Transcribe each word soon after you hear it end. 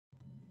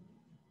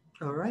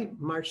All right,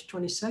 March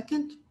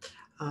 22nd,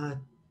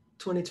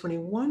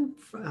 2021,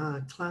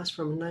 class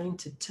from 9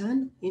 to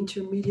 10,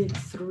 intermediate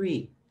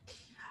 3.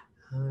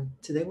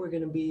 Today we're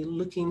going to be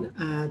looking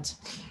at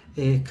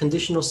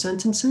conditional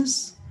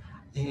sentences,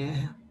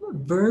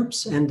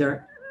 verbs and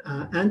their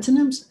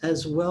antonyms,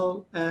 as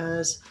well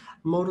as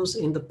modals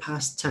in the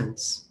past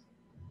tense.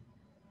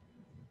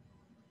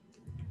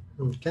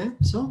 Okay,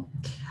 so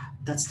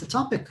that's the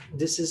topic.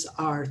 This is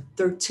our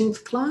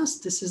 13th class.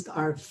 This is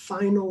our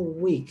final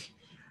week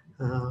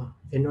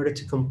in order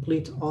to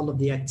complete all of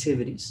the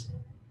activities.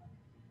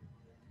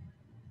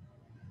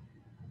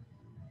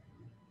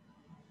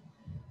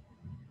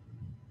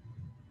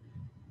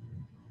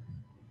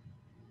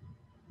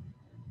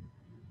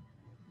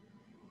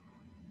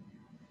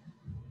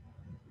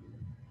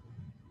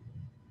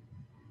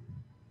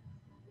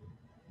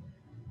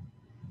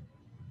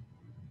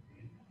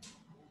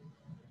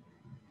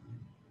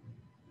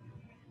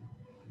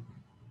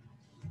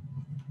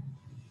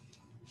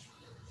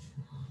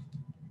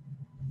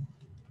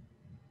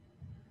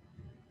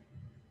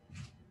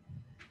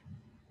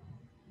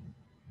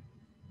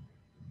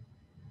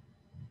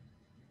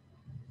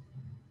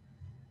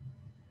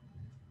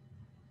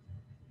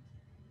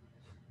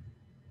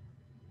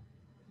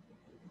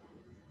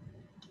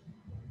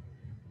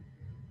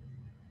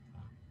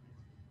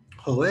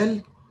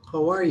 Joel,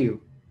 how are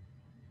you?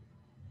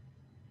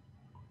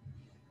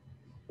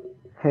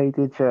 Hey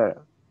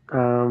teacher,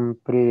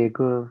 pretty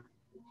good.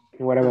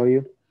 What Uh, about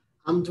you?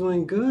 I'm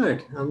doing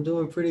good. I'm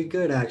doing pretty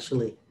good,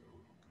 actually.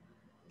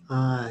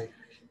 Uh,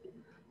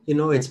 you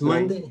know, it's That's great.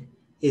 Monday.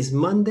 It's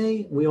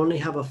Monday. We only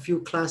have a few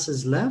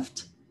classes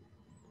left.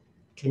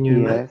 Can you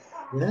imagine?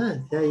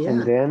 Yes. Yeah, yeah, And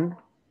yeah. then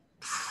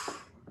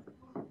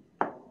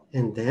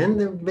And then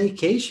the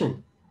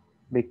vacation.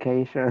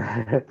 vacation.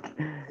 So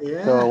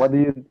Yeah.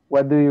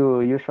 what do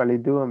you usually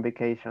do on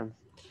vacations?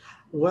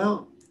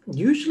 Well,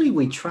 usually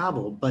we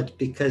travel, but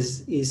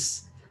because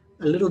it's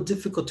a little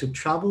difficult to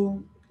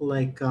travel,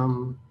 like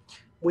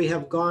we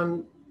have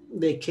gone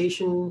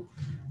vacation.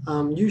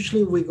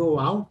 Usually we go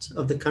out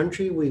of the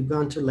country. We've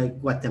gone to like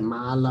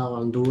Guatemala,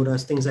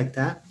 Honduras, things like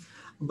that.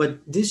 But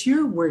this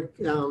year we're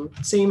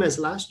same as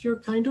last year,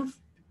 kind of,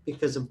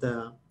 because of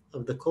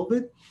the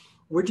COVID.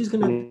 We're just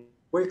gonna Yeah.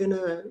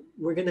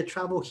 we're gonna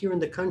travel here in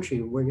the country.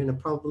 We're gonna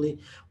probably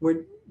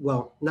we're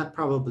well, not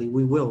probably,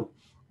 we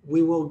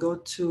will go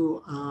to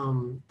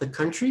the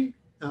country,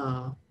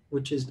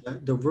 which is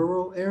the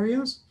rural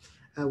areas.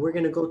 We're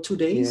going to go 2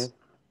 days. Yes.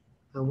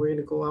 We're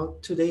going to go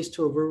out 2 days to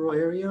a rural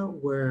area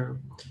where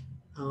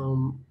um,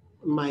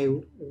 my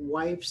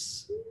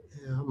wife's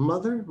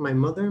mother, my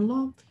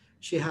mother-in-law,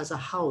 she has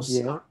a house.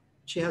 Yeah.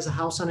 She has a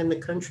house on in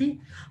the country,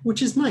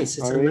 which is nice.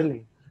 Oh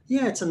really?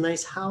 Yeah, it's a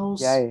nice Yeah,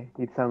 house,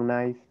 it sounds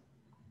nice.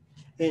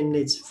 and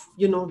it's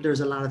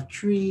there's a lot of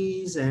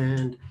trees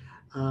and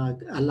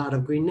a lot of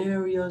green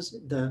areas.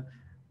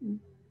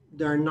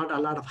 There are not a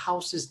lot of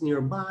houses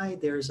nearby.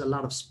 There's a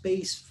lot of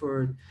space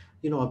for,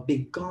 a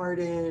big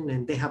garden,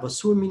 and they have a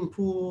swimming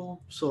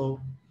pool. So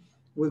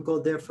we'll go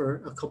there for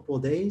a couple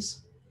of days.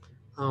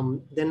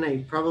 Then I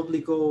probably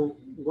go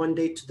one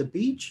day to the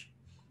beach.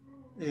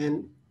 And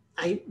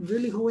I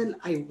really, Joel,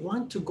 I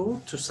want to go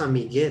to San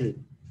Miguel.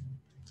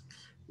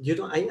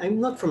 I'm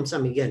not from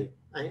San Miguel.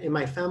 And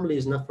my family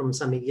is not from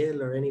San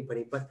Miguel or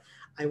anybody, but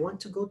I want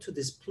to go to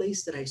this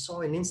place that I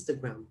saw on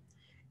Instagram.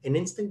 And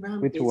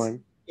Instagram Which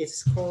one?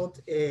 it's called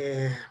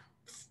El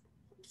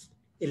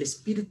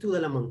Espíritu de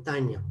la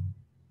Montaña.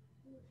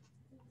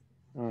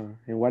 And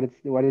what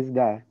is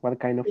that? What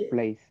kind of It-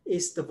 place?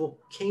 It's the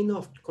volcano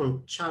of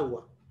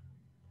Conchagua.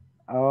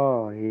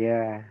 Oh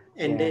yeah.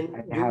 And Yeah, then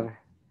I have.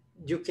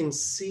 you can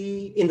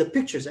see in the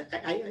pictures,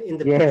 in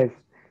the picture, Yes.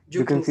 you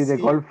You can can see the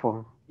see,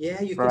 Golfo,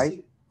 yeah, you can right?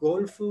 see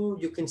Golfo,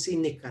 you can see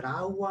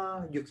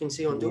Nicaragua, you can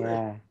see Honduras,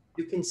 Yeah.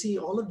 you can see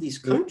all of these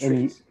And and you,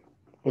 countries.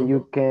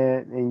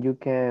 and you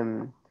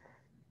can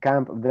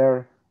camp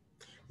there.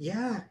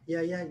 Yeah,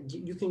 yeah, yeah.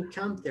 You can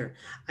camp there.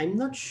 I'm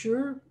not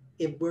sure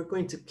if we're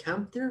going to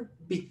camp there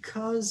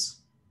because,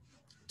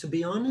 to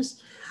be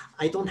honest,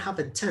 I don't have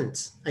a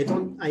tent. I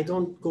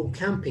don't go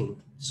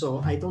camping, so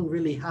I don't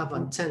really have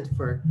a tent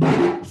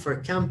for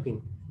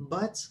camping.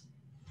 But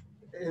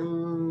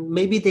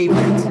maybe they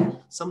rent.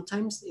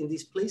 Sometimes in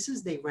these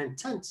places they rent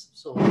tents.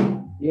 So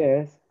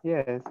Yes,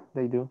 yes,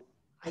 they do.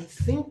 I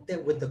think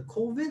that with the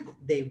COVID,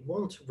 they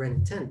won't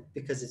rent tent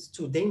because it's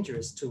too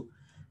dangerous to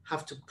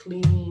have to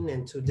clean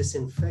and to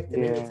disinfect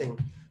and Yeah, everything.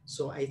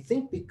 So I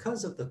think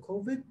because of the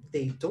COVID,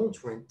 they don't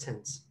rent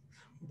tents.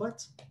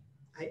 But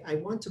I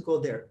want to go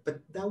there. But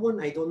that one,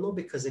 I don't know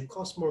because it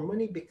costs more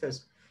money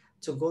because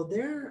to go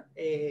there,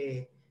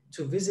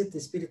 to visit the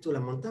Espíritu de la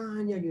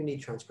Montaña, you need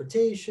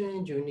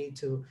transportation, you need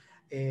to,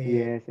 uh,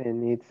 yes, and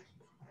it's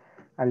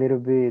a little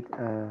bit,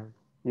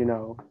 you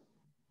know,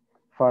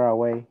 far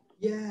away.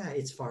 yeah,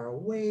 it's far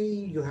away.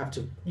 You have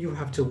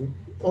to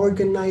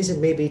organize it,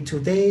 maybe 2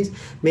 days.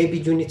 Maybe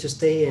you need to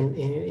stay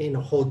in a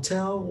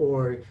hotel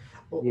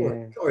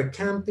Yeah, or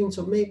camping.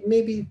 So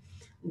maybe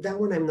that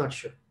one I'm not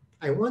sure.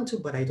 I want to,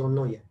 but I don't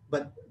know yet.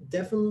 But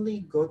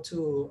definitely go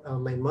to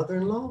my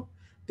mother-in-law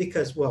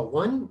because, well,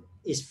 one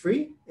is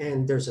free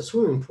and there's a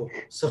swimming pool.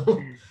 So,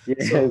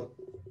 Yes. so,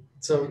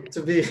 so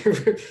to be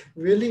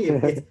really,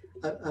 if it's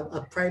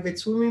a private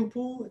swimming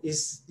pool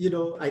is,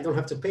 I don't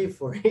have to pay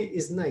for it.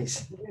 It's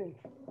nice.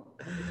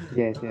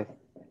 Yes, Uh, yes.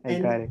 I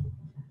got and it.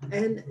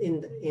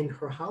 and in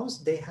her house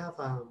they have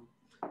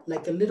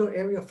like a little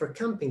area for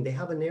camping. They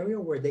have an area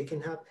where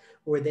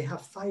they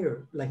have fire,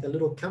 like a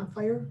little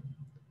campfire,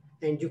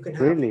 and you can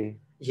have, Really?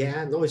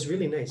 yeah, no, it's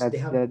really nice.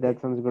 That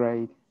sounds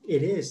great.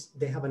 It is.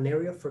 They have an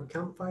area for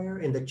campfire,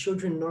 and the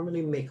children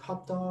normally make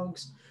hot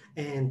dogs,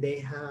 and they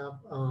have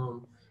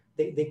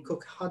they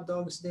cook hot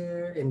dogs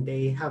there, and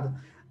they have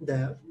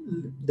the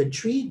the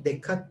tree they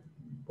cut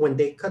when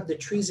they cut the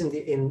trees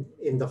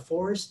in the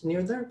forest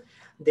near there,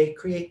 they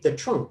create the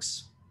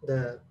trunks,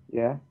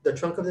 Yeah. the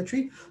trunk of the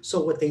tree.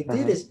 So what they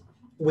did Uh-huh. is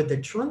with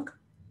the trunk,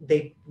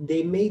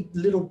 they made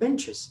little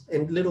benches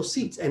and little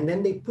seats, and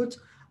then they put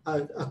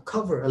a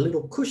cover, a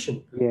little cushion,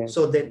 Yes.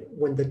 so that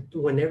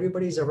when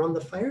everybody's around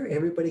the fire,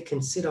 everybody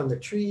can sit on the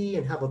tree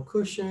and have a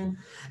cushion,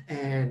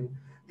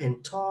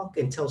 and talk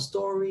and tell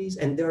stories.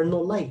 And there are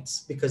no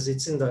lights because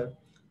it's in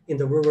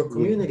the rural Yes.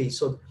 community,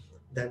 so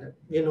that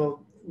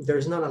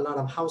there's not a lot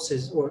of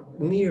houses or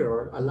near,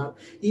 or a lot,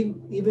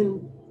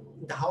 even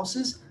the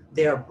houses,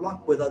 they are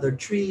blocked with other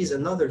trees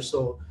and others,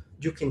 so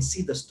you can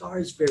see the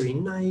stars very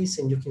nice,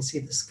 and you can see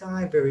the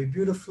sky very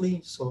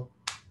beautifully. So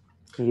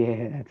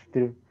Yeah, that's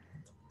true.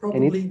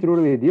 And it's probably,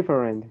 truly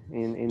different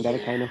in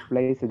that kind yeah, of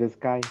place, the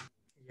sky.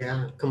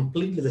 yeah,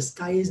 completely. The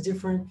sky is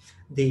different.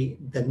 The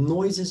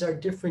noises are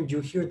different.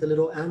 You hear the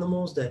little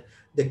animals, the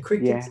Yeah.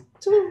 crickets,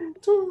 toon,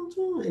 toon,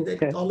 toon,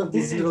 and all of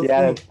these little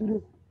Yeah, things. that's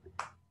true.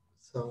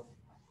 So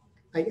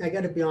I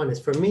got to be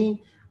honest. For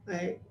me,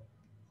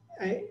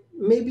 I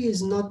maybe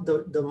it's not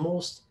the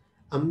most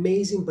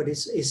amazing, but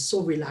it's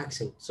so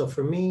relaxing. So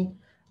for me,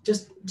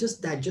 just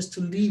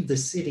to leave the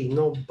city,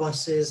 no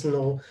buses,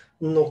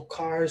 no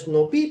cars,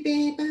 no beep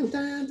beep, tan,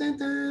 tan,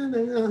 tan,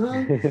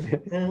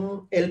 uh-huh,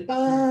 el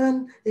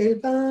pan,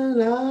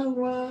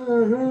 agua,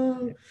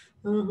 uh-huh,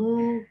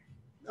 uh-huh.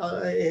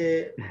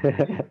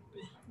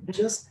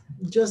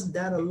 Just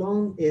that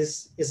alone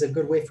is a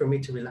good way for me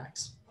to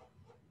relax.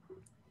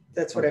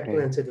 That's what I Okay.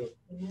 plan to do.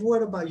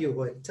 What about you?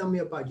 Tell me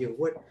about you.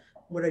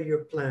 What are your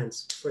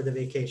plans for the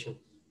vacation?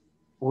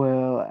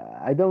 Well,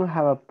 I don't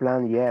have a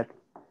plan yet,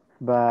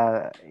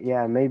 but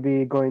yeah,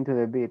 maybe going to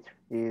the beach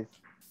is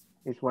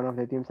one of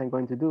the things I'm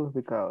going to do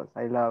because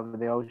I love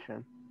the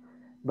ocean.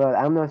 But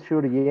I'm not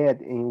sure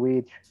yet in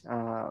which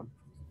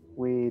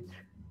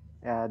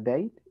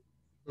date,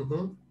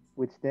 Mm-hmm.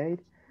 which date.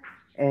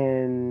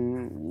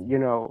 And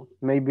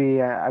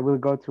maybe I will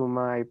go to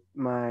my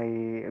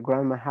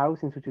grandma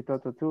house in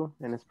Suchitoto too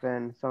and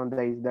spend some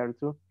days there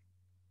too.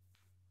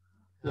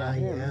 Yeah,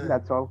 and Yeah.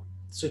 that's all.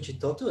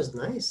 Suchitoto is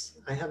nice.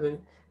 I haven't.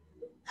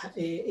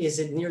 Is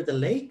it near the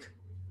lake?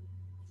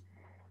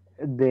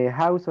 The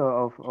house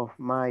of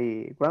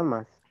my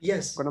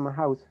Yes. grandma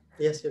house.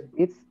 Yes.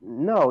 It's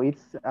no,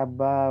 it's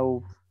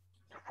about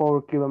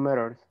 4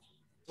 kilometers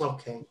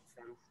Okay.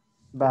 distance,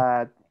 Okay.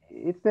 but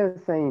it's the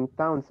same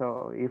town.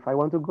 So if I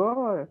want to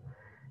go,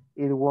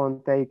 it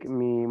won't take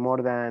me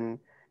more than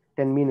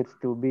 10 minutes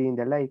to be in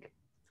the lake.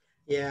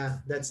 Yeah,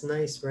 that's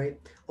nice, right?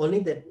 Only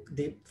that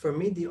for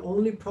me the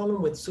only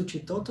problem with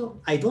Suchitoto,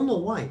 I don't know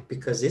why,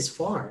 because it's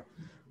far,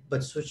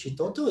 but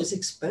Suchitoto is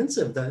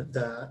expensive.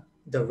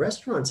 The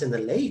restaurants in the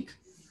lake,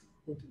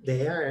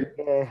 they are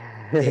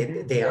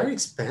they Yeah. are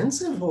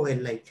expensive, boy.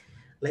 Like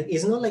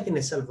it's not like in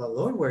El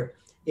Salvador where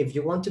if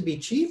you want to be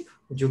cheap,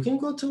 you can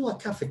go to a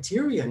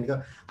cafeteria and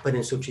go. But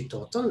in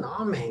Suchitoto,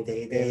 no man,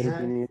 they have.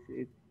 Everything is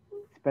it's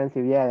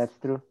expensive. Yeah, that's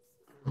true.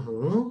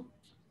 Mhm.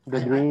 The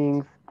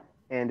drinks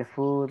and the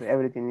food,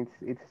 everything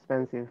it's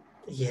expensive.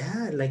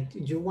 Yeah, like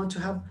you want to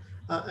have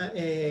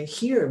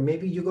here.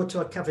 Maybe you go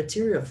to a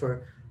cafeteria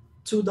for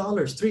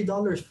 $2,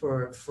 $3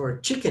 for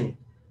chicken,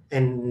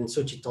 and in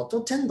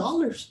Suchitoto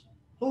 $10.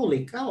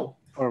 Holy cow!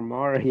 Or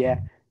more. Yeah,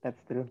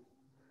 that's true.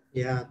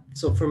 Yeah.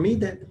 So for me,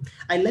 that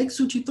I like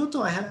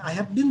Suchitoto. I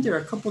have been there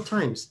a couple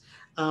times.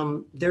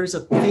 There's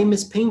a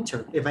famous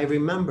painter, if I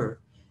remember,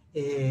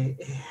 uh,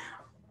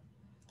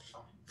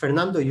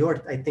 Fernando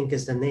Yort, I think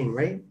is the name,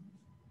 right?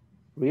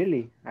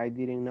 Really, I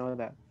didn't know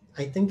that.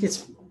 I think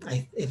if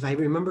I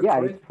remember Yeah,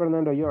 it's correct.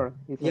 Fernando Yor.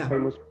 He's a Yeah,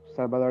 famous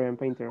Salvadorian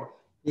painter.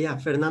 yeah.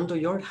 Fernando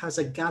Yort has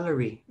a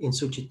gallery in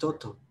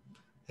Suchitoto,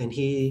 and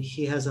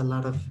he has a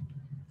lot of.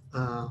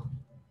 Uh,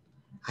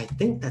 I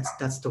think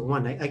that's the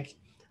one.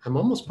 I'm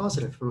almost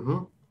positive.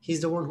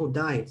 He's the one who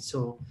died.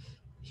 So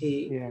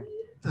he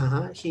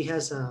Yeah. he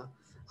has a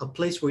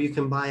place where you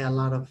can buy a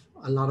lot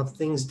of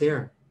things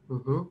there.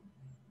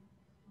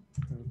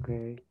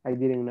 Okay, I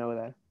didn't know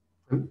that.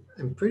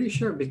 I'm pretty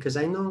sure because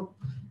I know.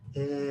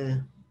 Uh,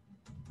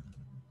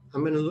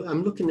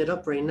 I'm looking it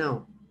up right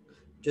now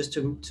just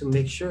to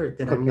make sure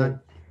that I'm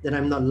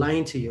Okay. not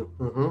lying to you.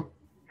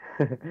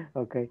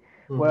 Okay.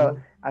 Well, hmm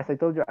as I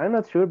told you, I'm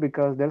not sure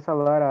because there's a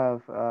lot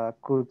of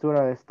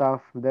cultural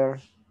stuff there.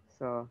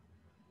 So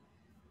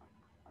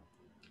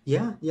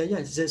Yeah, yeah, yeah.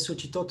 It says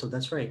Suchitoto.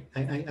 That's right.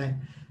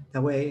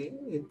 That way,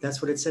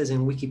 that's what it says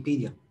in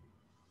Wikipedia.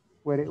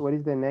 What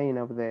is the name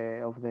of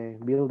the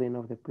building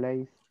of the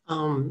place?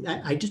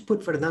 I just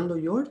put Fernando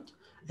Yort,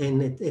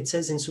 and it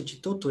says in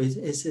Suchitoto,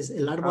 it says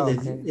Oh,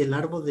 okay. El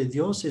Árbol de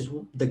Dios is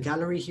the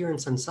gallery here in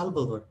San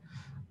Salvador,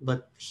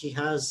 but he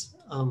has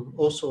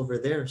also over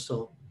there.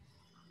 So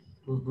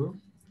mhm.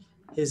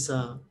 his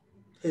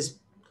his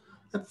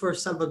for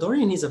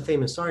Salvadorian, he's a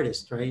famous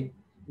artist, right?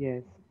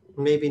 Yes.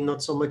 Maybe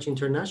not so much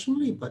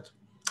internationally, but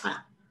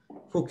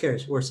who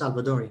cares? We're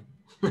Salvadorian.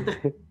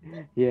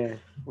 Yes,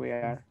 we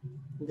are.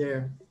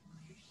 There.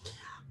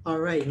 All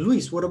right,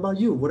 Luis, what about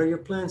you? What are your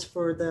plans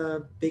for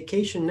the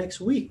vacation next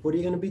week? What are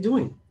you going to be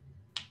doing?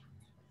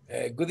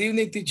 Good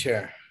evening,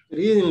 teacher. Good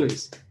evening,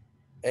 Luis.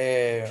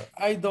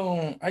 I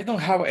don't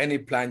have any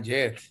plan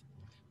yet,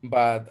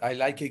 but I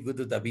like it go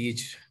to the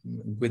beach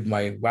with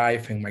my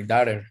wife and my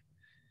daughter,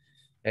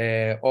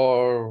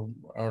 or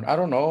I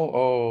don't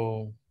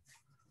know,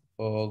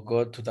 or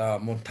go to the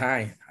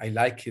mountain. I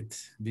like it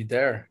be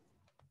there.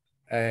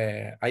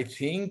 I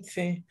think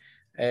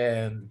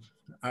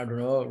I don't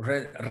know,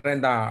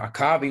 rent a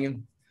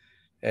cabin,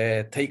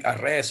 take a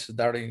rest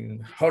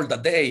during whole the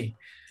day.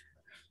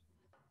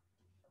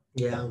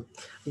 Yeah,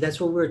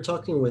 that's what we were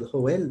talking with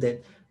Joel,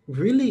 that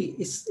really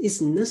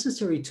it's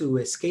necessary to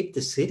escape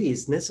the city.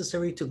 It's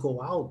necessary to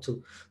go out,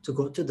 to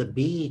go to the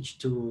beach,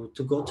 to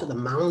go to the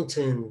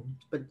mountain,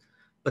 but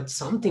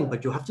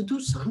you have to do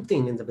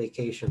something in the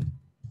vacation.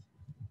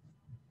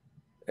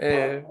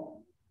 Uh,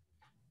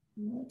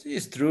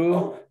 it's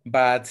true,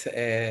 but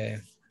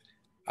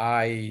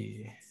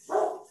I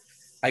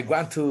I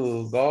want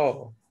to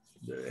go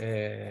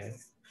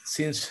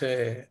since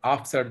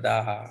after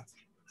the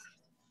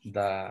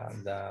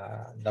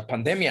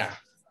pandemic.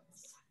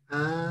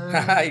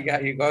 Ah, I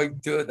going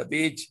to the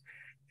beach.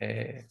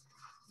 Uh,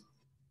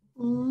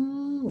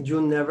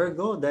 you never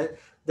go. That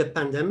the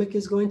pandemic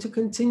is going to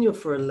continue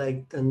for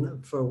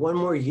for one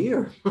more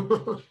year.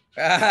 Uh-huh.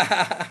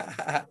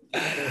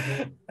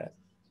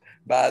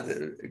 but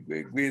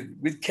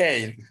with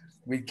care,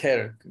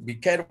 be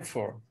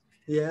careful.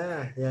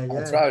 Yeah, yeah, I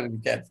yeah. try to be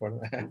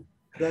careful.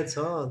 That's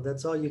all.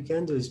 That's all you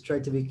can do is try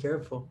to be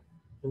careful,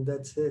 and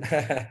that's it.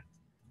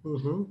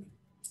 Mm-hmm.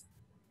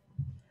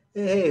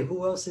 Hey,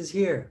 who else is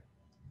here?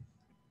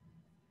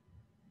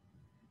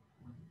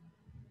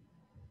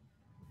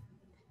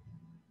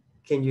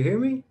 Can you hear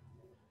me?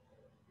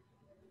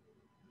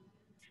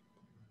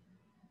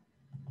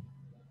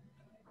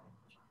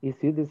 Is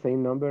it the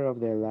same number of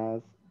the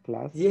last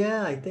class?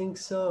 Yeah, I think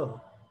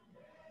so.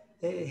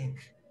 Hey,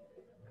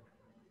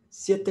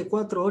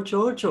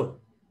 7488.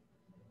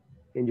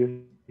 Can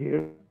you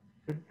hear?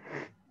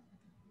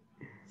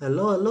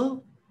 Hello,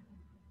 hello.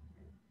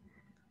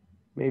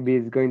 Maybe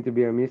it's going to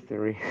be a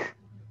mystery.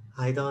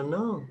 I don't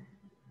know.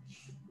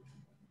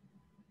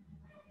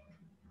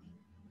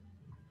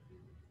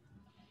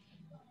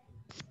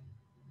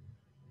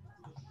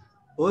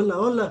 Hola,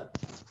 hola.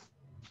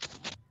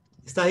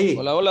 Está ahí.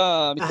 Hola,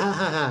 hola, Ajá,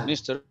 ajá, ajá.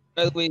 Mr.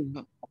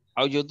 Edwin.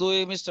 How you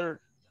doing, Mr.?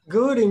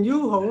 Good, and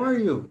you? How are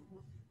you?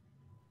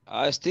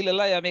 Still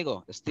alive,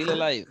 amigo. Still Ah,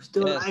 alive.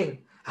 still Yes. alive.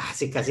 Ah,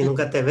 sí, casi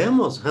nunca te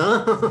vemos.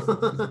 Huh?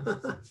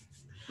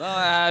 No,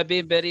 I've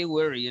been very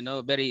worried,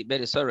 very,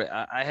 very sorry.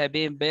 I have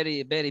been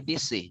very, very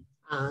busy.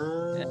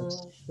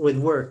 Yes. With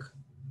work.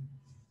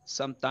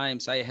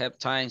 Sometimes I have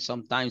time,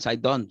 sometimes I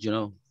don't.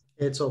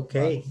 It's But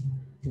okay.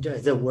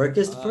 The work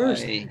is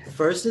first. I,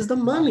 First is the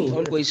I'm money.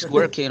 always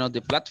working on the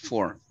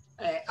platform.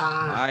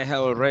 Ah, I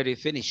have already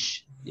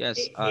finished. Yes,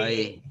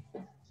 I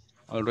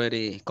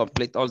already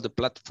complete all the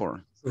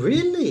platform.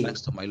 really?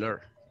 Thanks to my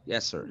Lord.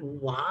 Yes, sir.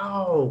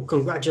 Wow,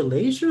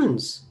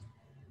 congratulations.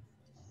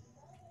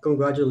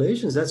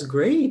 Congratulations. That's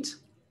great.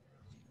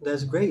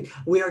 That's great.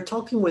 We are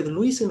talking with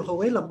Luis and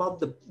Joel about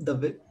the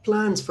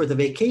plans for the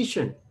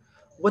vacation.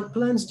 What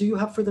plans do you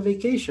have for the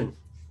vacation?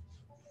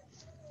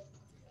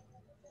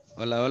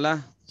 Hola, hola.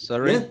 Yeah.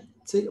 Sorry.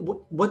 Say,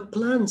 what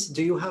plans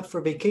do you have for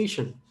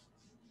vacation?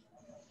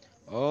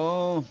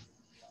 Oh,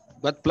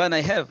 what plan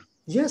I have?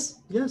 Yes,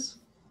 yes.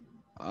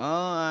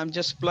 I'm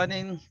just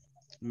planning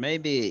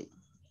maybe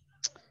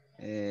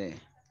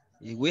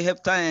if we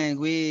have time,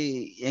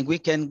 we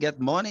can get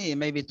money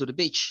maybe to the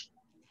beach.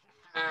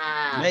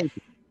 Ah, Maybe.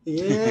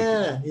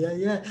 yeah, yeah,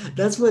 yeah.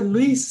 That's what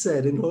Luis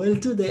said in Joel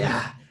today.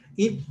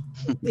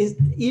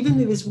 Even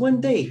if it's one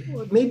day,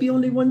 or maybe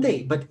only one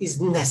day, but it's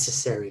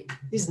necessary.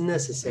 It's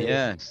necessary.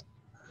 Yes,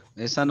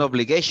 it's an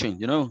obligation.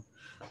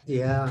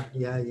 Yeah,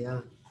 yeah, yeah.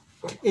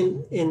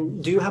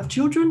 And do you have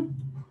children?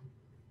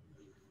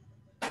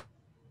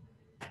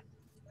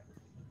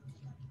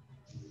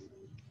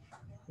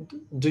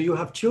 Do you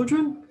have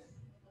children?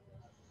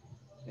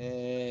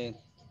 Uh,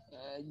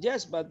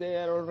 yes, but they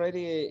are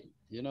already,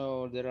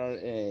 there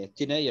are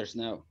teenagers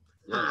now.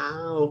 Yes.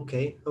 Ah,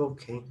 okay,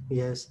 okay,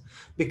 yes.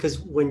 Because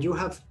when you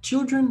have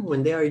children,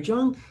 when they are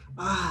young,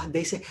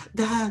 they say,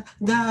 Dad,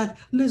 Dad,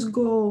 let's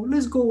go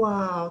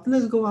out,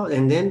 let's go out.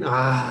 And then,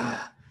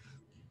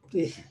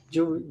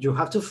 you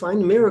have to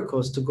find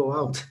miracles to go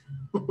out.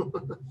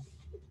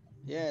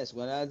 Yes,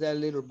 when I the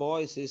little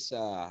boys is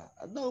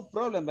no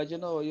problem, but you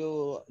know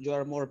you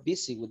are more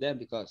busy with them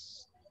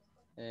because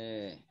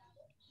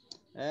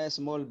uh,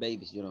 small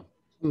babies, you know.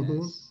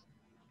 Mm-hmm. Yes,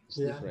 it's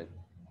Yeah. different.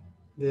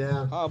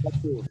 Yeah. How about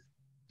you?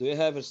 Do you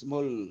have a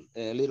small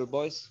little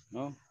boys?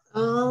 No.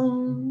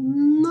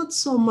 Not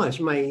so much.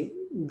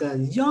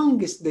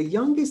 The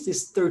youngest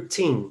is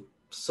 13.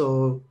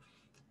 So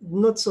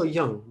not so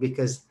young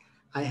because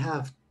I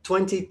have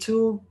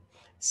 22,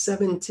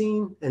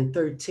 17, and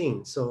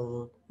 13.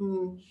 So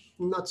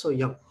not so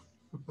young.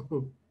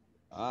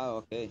 Ah,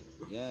 okay.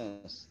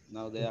 Yes.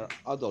 Now they are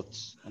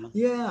adults. You know?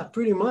 Yeah,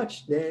 pretty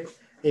much.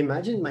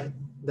 Imagine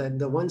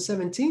the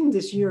 117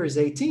 this year is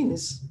 18.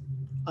 Is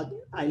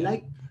I Yeah.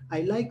 like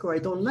I like or I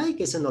don't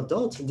like is an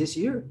adult this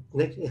year.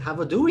 Have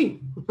a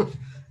doing.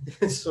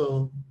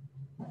 So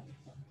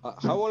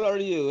How old are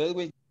you,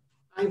 Edwin?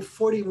 I'm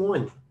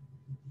 41.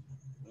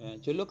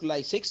 You look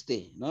like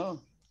 60. No.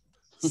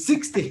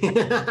 60.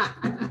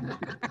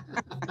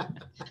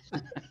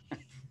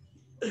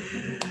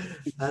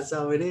 That's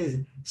how it is.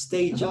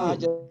 Stay No, I'm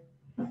young.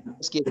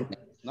 just kidding, man.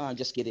 No, I'm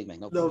just kidding, man.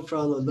 No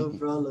problem. No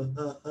problem.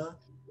 No problem.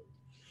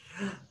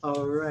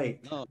 All right.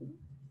 No,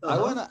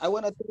 Uh-huh. I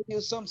wanna tell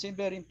you something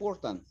very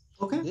important.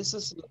 Okay. This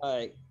is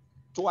like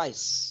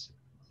twice,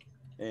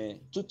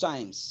 two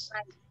times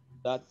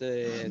that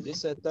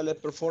this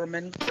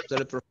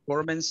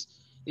teleperformance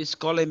is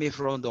calling me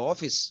from the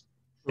office,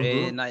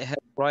 Mm-hmm. and I have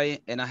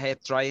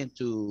trying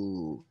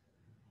to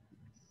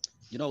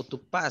to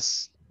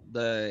pass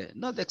the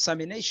not the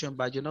examination,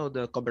 but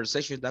the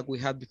conversation that we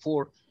had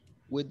before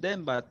with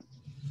them. But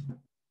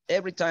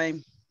every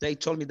time they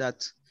told me that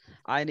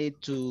I need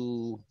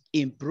to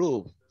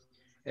improve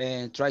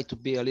and try to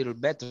be a little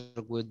better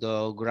with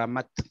the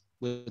grammar.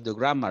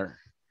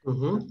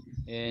 Mm-hmm.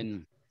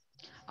 And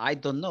I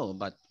don't know,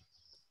 but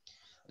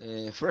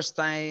first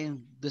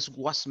time this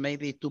was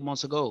maybe 2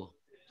 months ago.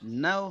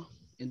 Now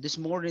in this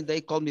morning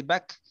they called me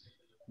back,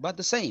 but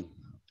the same.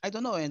 I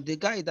don't know. And the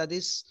guy that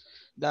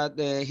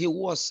he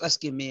was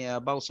asking me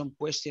about some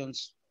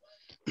questions.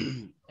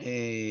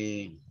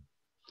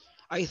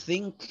 I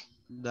think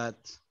that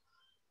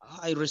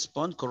I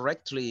respond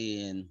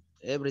correctly and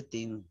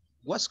everything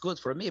was good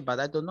for me, but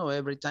I don't know.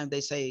 Every time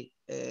they say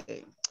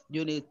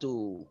you need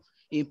to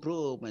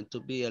improve and to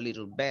be a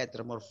little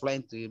better, more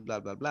friendly, blah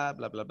blah blah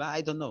blah blah blah.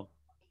 I don't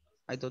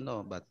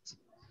know, but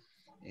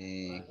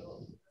uh,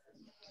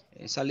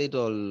 it's a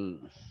little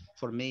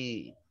for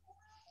me.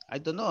 I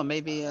don't know.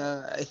 Maybe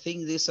I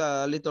think this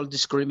a little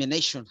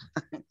discrimination.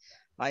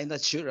 I'm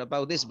not sure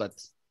about this, but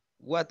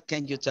what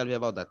can you tell me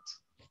about that?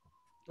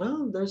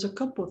 Well, there's a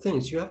couple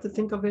things. You have to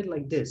think of it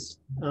like this.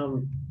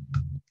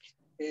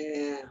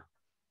 Eh,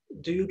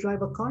 do you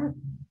drive a car?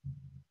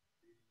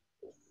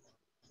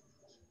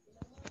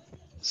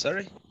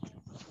 Sorry?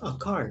 A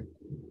car.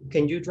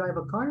 Can you drive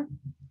a car?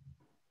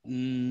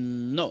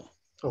 No.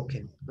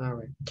 Okay. All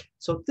right.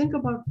 So think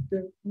about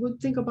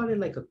it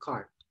like a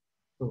car.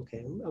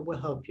 Okay. I will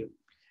help you.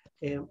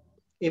 Um,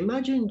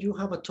 Imagine you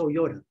have a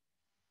Toyota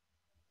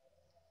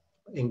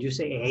and you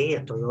say, hey,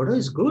 a Toyota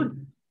is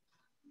good.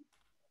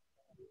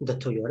 The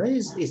Toyota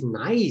is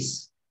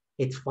nice.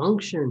 It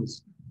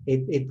functions.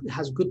 It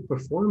has good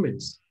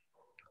performance.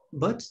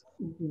 But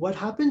what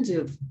happens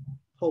if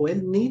Joel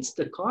needs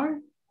the car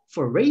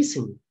for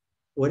racing?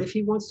 What if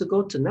he wants to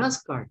go to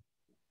NASCAR?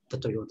 The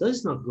Toyota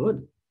is not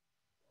good.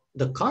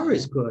 The car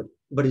is good,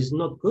 but it's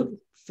not good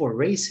for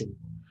racing.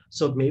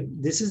 So maybe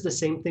this is the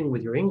same thing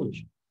with your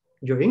English.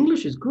 Your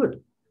English is good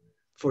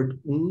for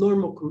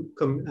normal,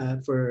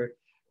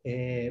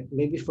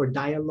 maybe for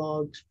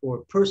dialogues,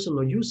 for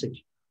personal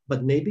usage,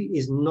 but maybe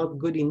is not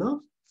good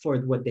enough for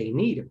what they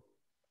need.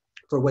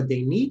 For what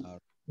they need,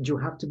 you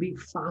have to be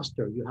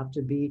faster. You have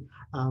to be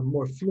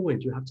more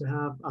fluent. You have to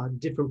have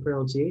different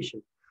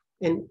pronunciation.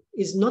 And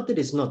it's not that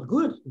it's not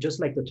good, just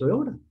like the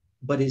Toyota,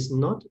 but it's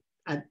not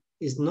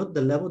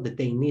the level that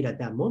they need at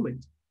that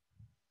moment.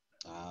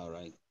 All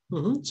right.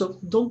 So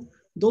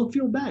don't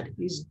feel bad.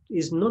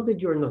 It's not that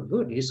you're not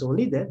good. It's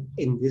only that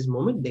in this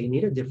moment they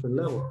need a different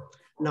level.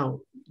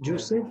 Now, you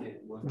said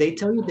they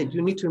tell you that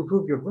you need to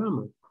improve your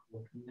grammar.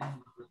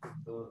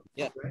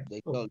 Yeah,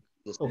 they Oh, call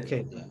this.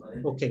 okay, Yeah.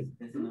 okay.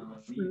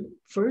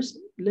 First,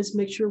 let's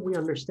make sure we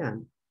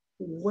understand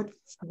what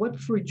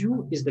for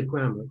you is the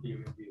grammar.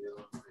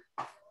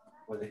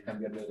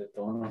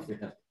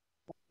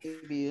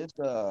 Maybe it's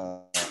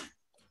the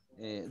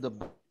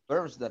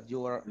verbs that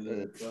you are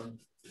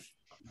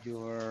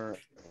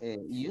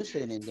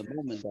using in the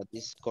moment that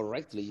is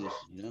correctly used.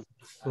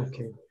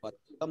 Okay, But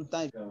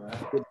sometimes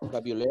with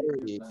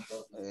vocabulary, uh,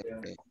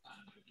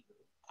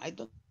 I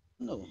don't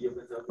know.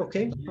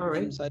 okay, all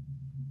Sometimes right. I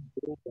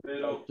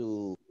try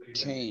to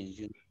change,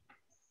 to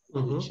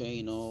Mm-hmm.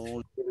 change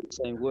all the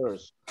same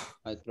words.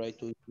 I try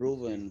to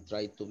improve and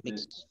try to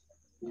mix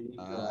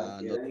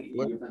the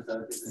words.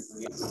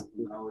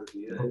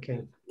 Okay.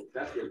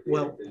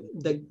 Well,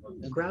 the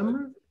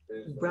grammar.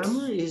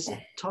 grammar is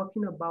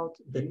talking about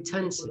the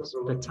tenses,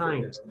 the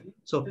times.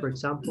 So for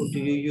example, do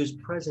you use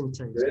present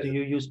tense? Do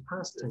you use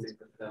past tense?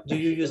 Do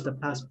you use the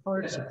past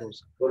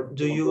participles?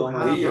 Do you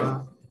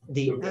have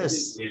the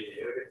S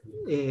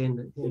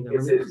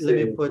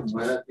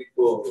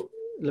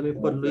let me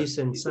put Luis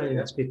in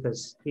silence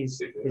because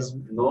his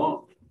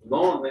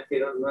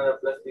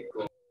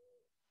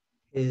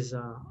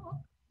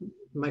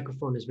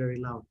microphone is very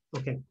loud.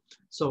 Okay,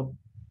 so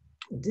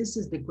this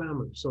is the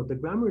grammar. So the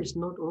grammar is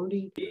not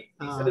only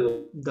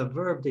the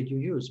verb that you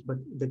use, but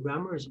the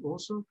grammar is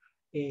also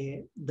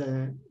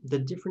the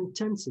different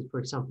tenses. For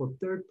example,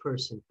 third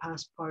person,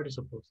 past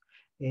participles,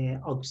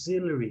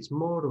 auxiliaries,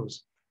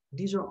 modals.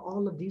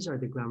 All of these are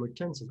the grammar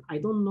tenses. I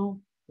don't know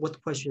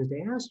what questions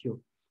they ask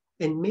you,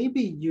 and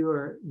maybe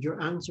your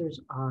answers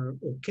are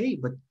okay,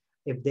 but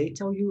if they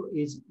tell you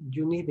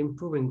you need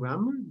improving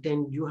grammar,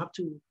 then you have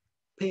to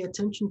pay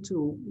attention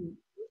to,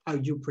 are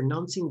you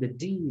pronouncing the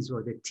D's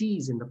or the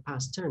T's in the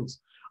past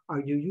tense?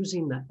 Are you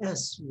using the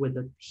S with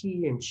a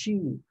he and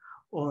she?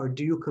 Or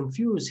do you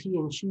confuse he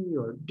and she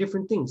or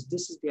different things?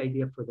 This is the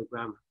idea for the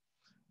grammar.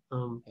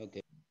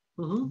 Okay.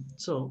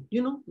 So,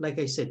 like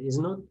I said, it's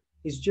not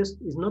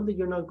that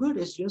you're not good.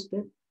 It's just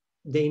that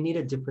they need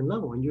a different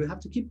level and you have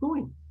to keep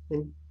going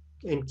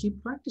and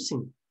keep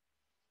practicing.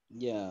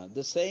 Yeah,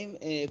 the same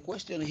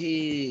question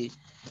he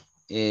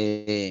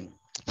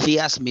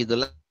asked me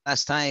the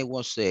last time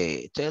was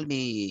tell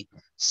me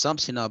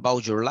something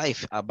about your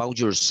life, about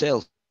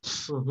yourself.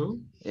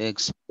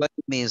 Explain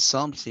me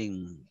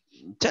something.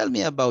 Tell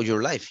me about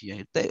your life.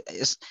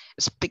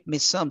 Speak me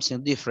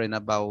something different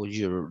about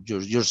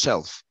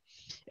yourself.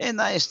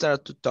 And I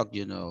start to talk,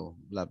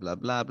 blah, blah,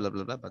 blah, blah,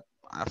 blah, blah. But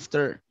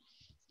after,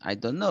 I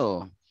don't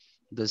know,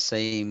 the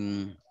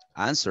same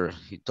answer.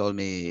 He told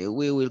me,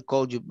 we will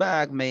call you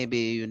back. Maybe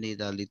you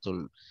need a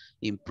little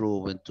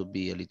improvement to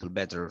be a little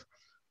better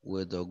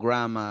with the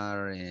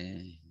grammar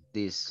and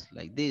this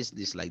like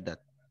this like that.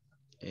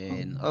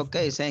 And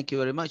okay, thank you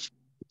very much.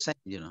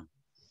 And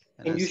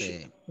And I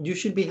say, you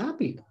should be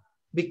happy,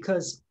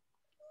 because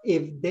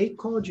if they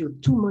called you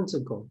 2 months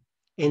ago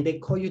and they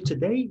call you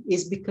today,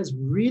 it's because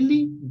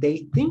really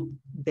they think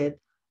that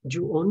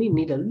you only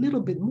need a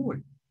little bit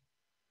more.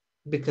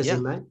 Because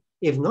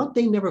if not,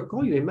 they never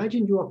call you.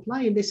 Imagine you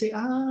apply and they say,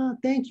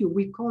 thank you,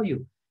 we call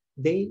you.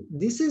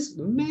 This is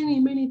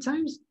many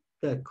times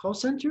the call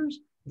centers,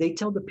 they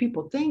tell the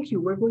people, thank you,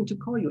 we're going to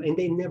call you, and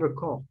they never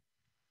call.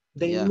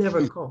 They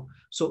never call.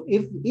 So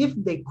if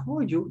they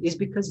call you, it's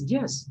because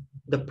yes,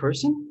 the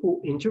person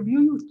who interview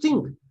you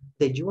think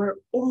that you are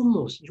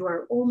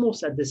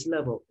almost at this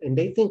level, and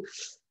they think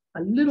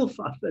a little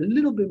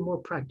bit more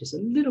practice, a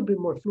little bit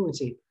more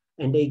fluency,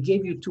 and they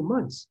gave you 2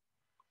 months.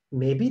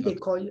 Maybe they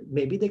call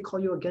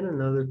you again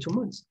another 2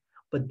 months,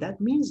 but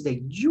that means that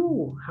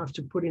you have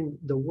to put in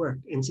the work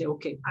and say,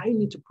 okay, I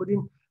need to put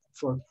in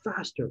for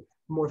faster,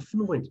 more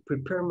fluent,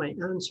 prepare my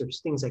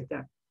answers, things like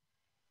that.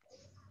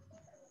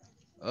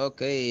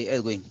 Okay,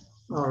 Edwin.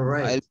 All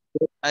right.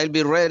 I'll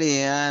be ready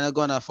and I'm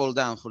gonna fall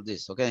down for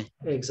this, okay?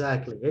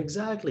 Exactly.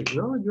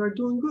 No, you are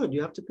doing good.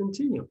 You have to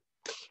continue.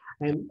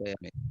 And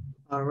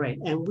all right,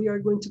 and we are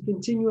going to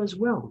continue as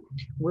well.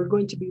 We're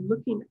going to be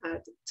looking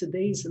at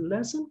today's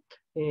lesson,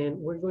 and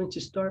we're going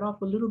to start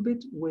off a little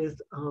bit with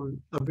a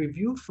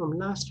review from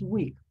last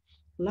week.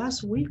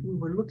 Last week, we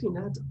were looking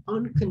at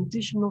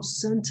unconditional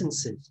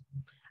sentences.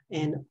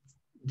 And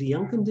the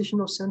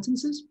unconditional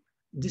sentences,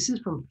 this is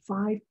from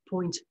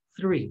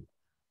 5.3.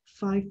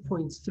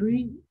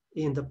 5.3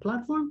 in the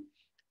platform.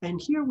 And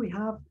here we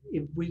have,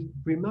 if we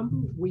remember,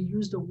 we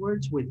use the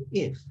words with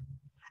if,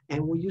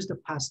 and we use the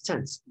past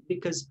tense,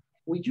 because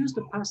we use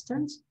the past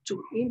tense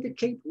to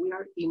indicate we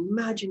are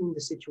imagining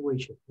the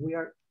situation. We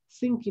are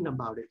thinking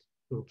about it,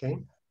 okay?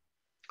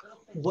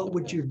 What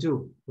would you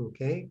do,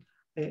 okay?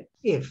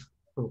 If,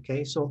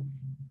 okay? So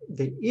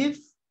the if,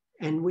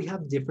 and we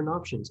have different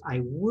options.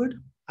 I would,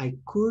 I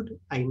could,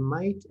 I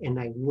might, and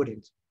I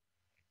wouldn't.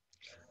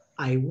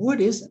 I would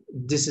is,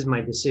 this is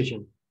my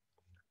decision.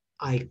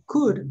 I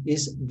could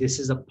is, this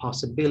is a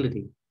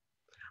possibility.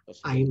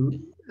 A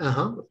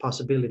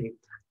possibility.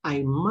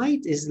 I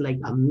might is like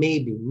a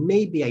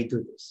maybe I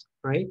do this,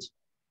 right?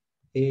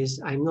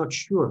 Is I'm not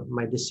sure,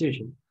 my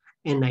decision.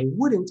 And I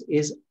wouldn't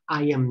is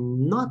I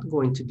am not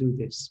going to do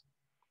this.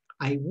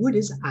 I would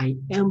is I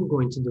am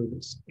going to do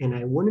this. And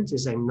I wouldn't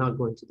is I'm not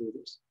going to do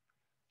this.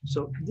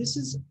 So this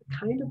is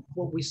kind of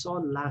what we saw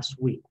last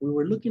week. We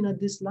were looking at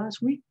this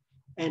last week,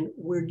 and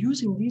we're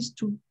using these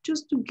to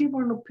just to give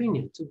our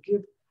opinion, to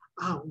give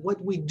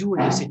what we do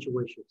in these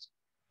situations.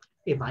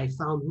 If I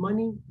found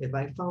money, if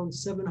I found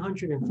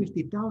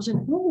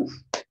 750,000,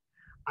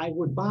 I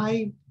would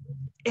buy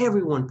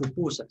everyone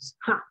pupusas.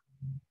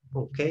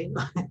 Okay.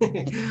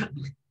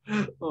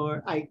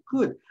 Or I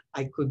could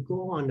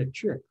go on a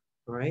trip,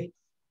 right?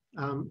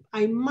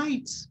 I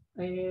might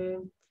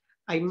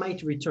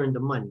return the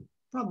money.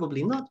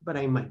 Probably not, but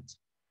I might.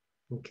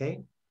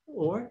 Okay.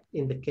 Or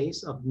in the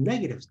case of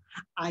negatives,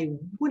 I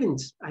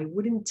wouldn't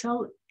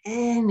tell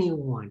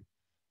anyone.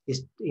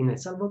 In El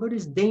Salvador,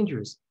 it's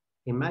dangerous.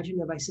 Imagine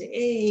if I say,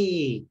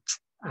 hey,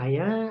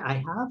 I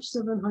have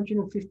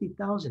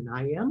 750,000.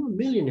 I am a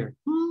millionaire.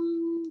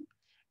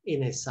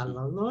 In El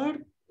Salvador,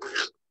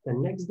 the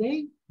next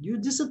day, you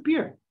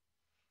disappear.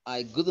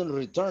 I couldn't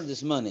return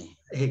this money.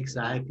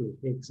 Exactly,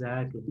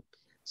 exactly.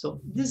 So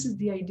this is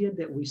the idea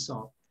that we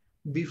saw.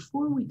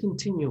 Before we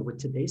continue with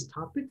today's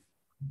topic,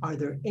 are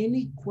there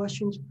any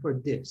questions for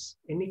this?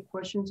 Any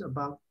questions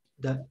about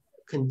the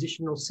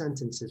conditional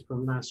sentences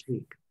from last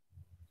week?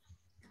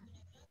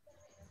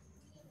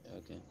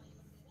 Okay.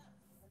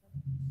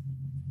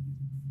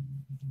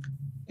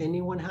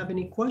 Anyone have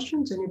any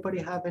questions? Anybody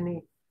have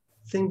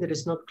anything that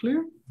is not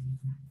clear?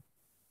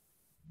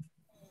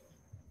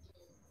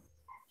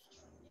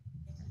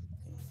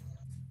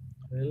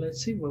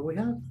 Let's see what we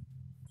have.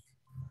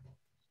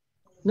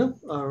 No?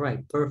 All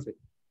right, perfect.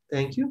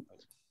 Thank you.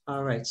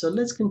 All right, so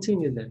let's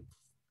continue then.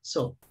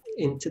 So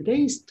in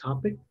today's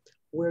topic,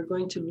 we're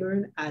going to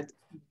learn at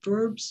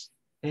verbs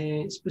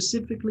and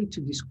specifically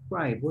to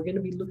describe. We're going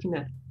to be looking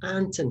at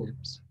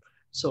antonyms.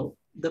 So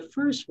the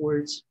first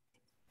words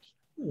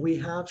we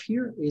have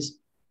here is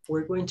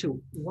we're going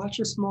to watch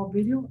a small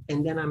video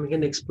and then I'm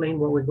going to explain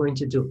what we're going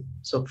to do.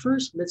 So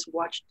first, let's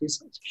watch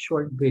this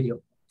short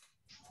video.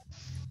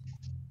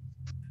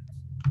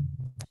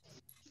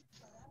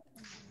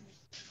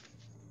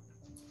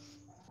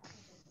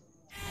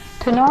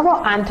 To know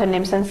about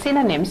antonyms and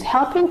synonyms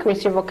help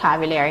increase your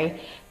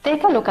vocabulary,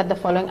 take a look at the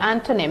following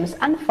antonyms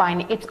and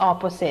find its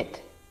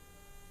opposite.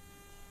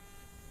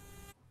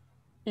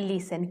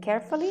 Listen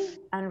carefully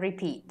and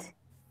repeat.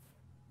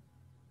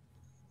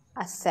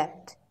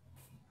 Accept.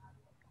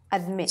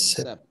 Admit.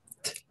 Accept.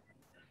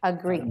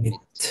 Agree.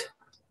 Admit.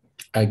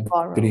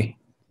 Borrow. Agree.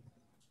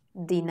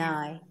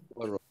 Deny.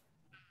 Borrow.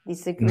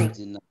 Disagree.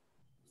 Deny.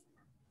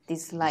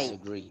 Dislike.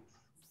 Disagree.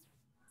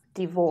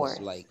 Divorce.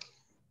 Dislike.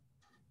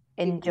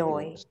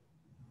 Enjoy.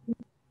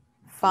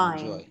 Find.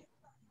 Enjoy.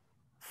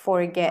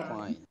 Forget.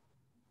 Find.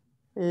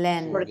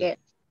 Lend. Forget.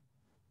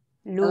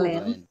 Lose.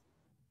 Lend.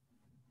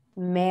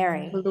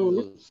 Marry.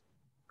 Lose.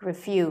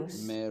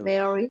 Refuse.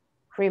 Marry.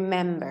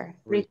 Remember.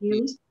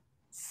 Refuse.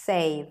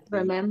 Save.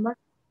 Remember.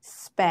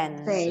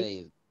 Spend.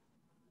 Save.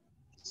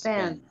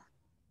 Spend.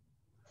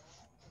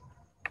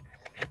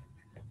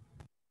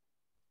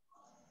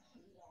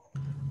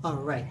 All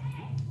right.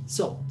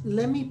 So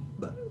let me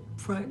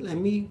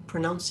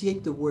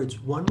pronunciate the words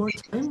one more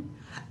time,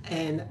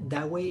 and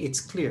that way it's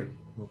clear.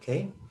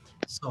 Okay.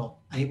 So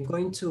I'm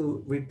going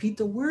to repeat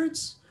the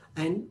words,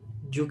 and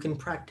you can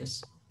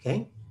practice.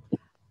 Okay.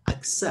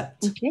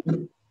 Accept. Okay.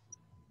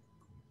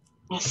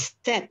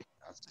 Accept.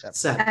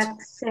 Accept.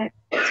 Accept.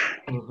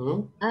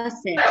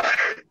 Accept.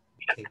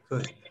 Okay.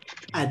 Good.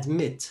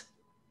 Admit.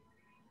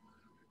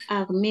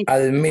 Admit.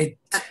 Admit.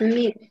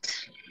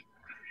 Admit.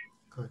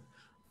 Good.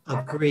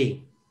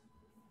 Agree.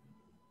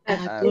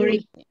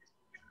 Agree.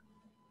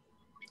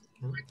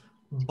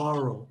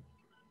 Borrow.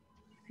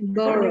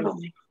 Borrow.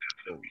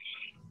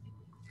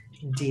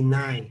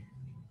 Deny.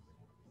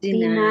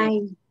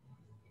 Deny.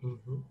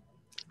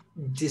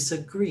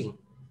 Disagree.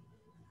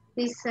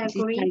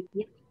 Disagree.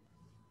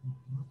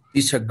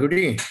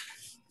 Disagree.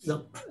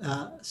 No,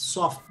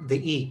 the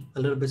E, a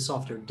little bit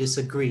softer.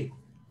 Disagree.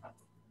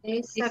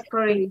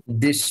 Disagree.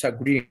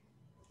 Disagree.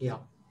 Yeah.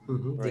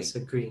 Right.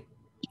 Disagree.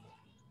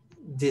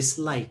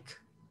 Dislike.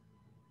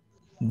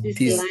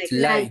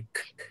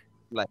 Dislike.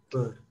 Like.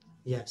 Good.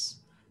 Yes.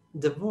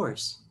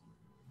 Divorce.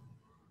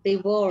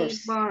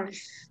 Divorce.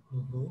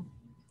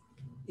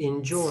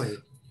 Enjoy.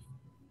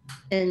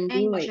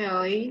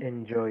 Enjoy.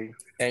 Enjoy.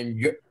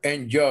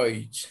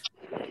 Enjoy.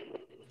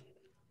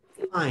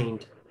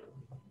 Find.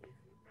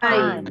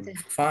 Find.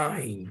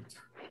 Find.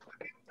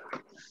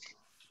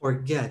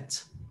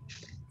 Forget.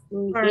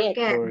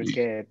 Forget.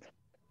 Forget.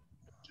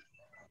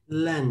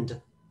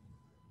 Lend.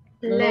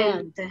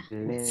 Lend.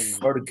 Lend.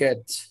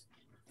 Forget.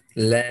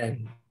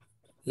 Lend.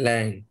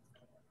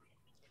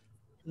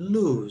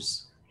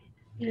 Lose.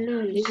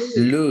 Lose.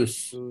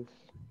 Lose.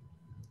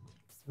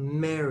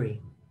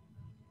 Marry.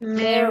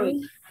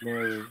 Marry.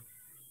 Marry.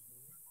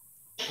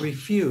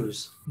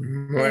 Refuse.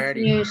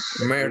 Marry.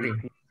 Marry.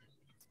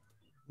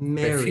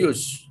 Marry.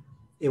 Refuse.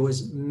 It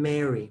was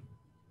marry.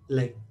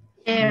 Like,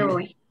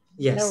 Marry.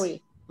 yes.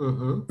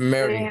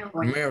 Marry.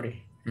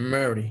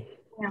 Marry.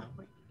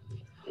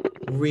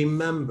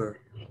 Remember.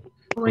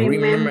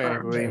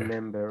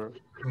 Remember.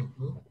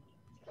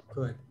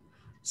 Good.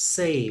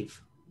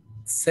 Save.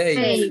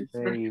 Save.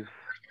 Save.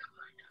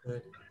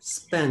 Good.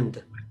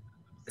 Spend.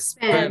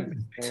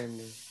 Spend.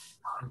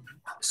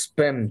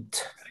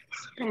 Spend.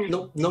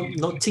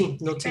 No T.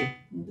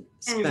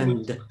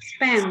 Spend.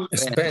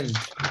 Spend.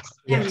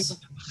 Yes.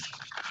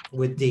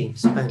 With D.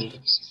 Spend.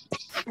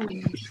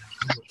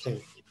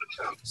 Okay.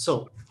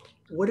 So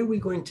what are we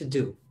going to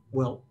do?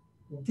 Well,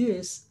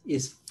 this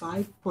is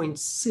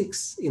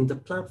 5.6 in the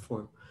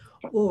platform,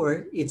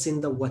 or it's in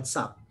the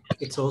WhatsApp.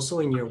 It's also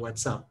in your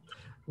WhatsApp.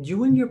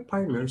 You and your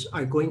partners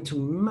are going to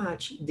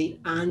match the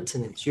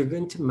antonyms. You're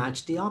going to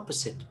match the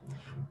opposite.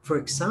 For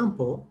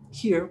example,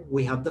 here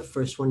we have the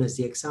first one as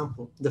the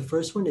example. The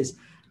first one is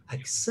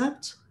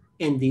accept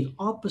And the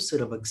opposite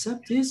of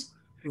accept is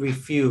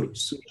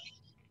refuse.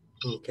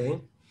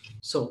 Okay,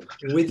 so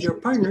with your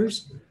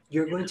partners,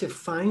 you're going to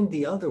find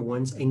the other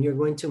ones and you're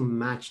going to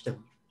match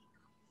them.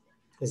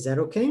 Is that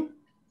okay?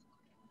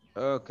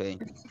 Okay.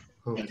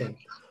 Okay.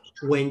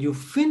 When you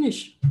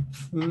finish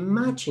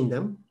matching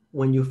them,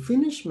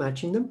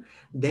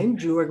 then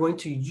you are going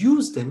to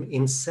use them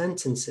in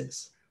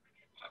sentences.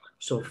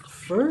 So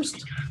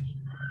first,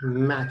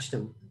 match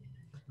them.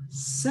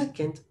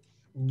 Second,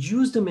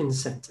 use them in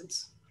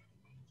sentence.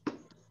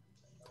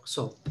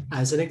 So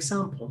as an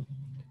example,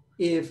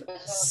 if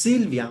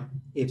Sylvia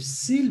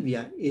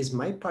is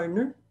my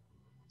partner,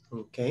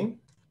 okay,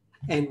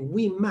 and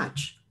we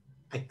match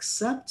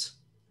accept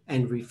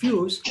and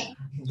refuse,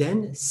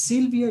 then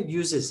Sylvia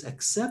uses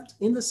accept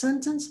in the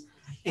sentence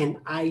and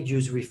I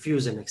use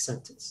refuse in a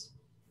sentence,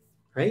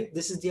 right?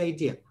 This is the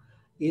idea,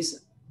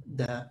 is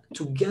that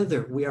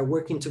together we are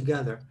working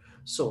together.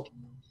 So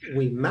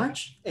we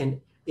match,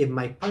 and if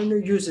my partner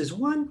uses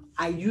one,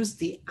 I use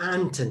the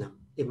antonym.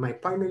 If my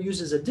partner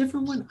uses a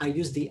different one, I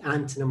use the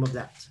antonym of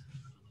that.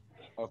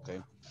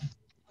 Okay.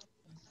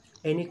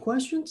 Any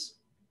questions?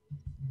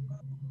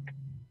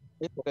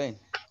 It's okay.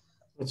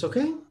 It's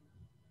okay?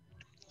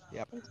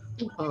 Yep.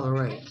 All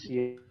right.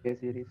 Yes,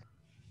 it is.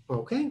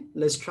 Okay,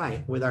 let's try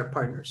it with our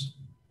partners.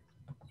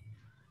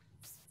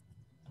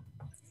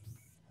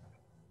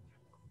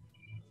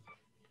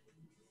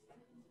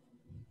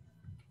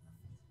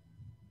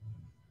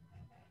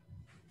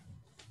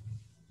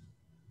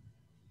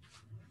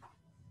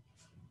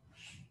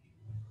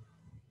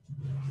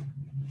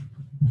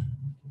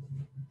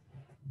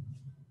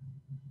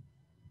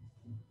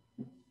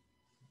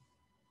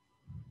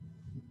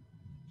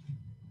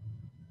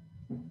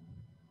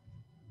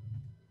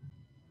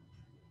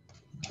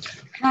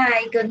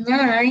 Hi, good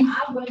night.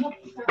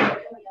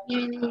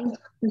 Evening.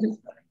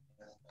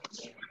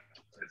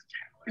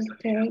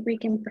 Okay, we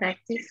can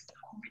practice.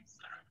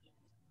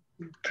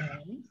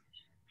 Okay.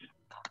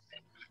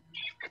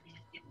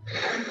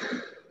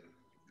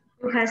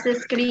 Who has the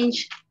screen?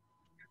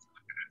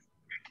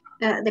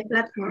 The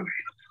platform.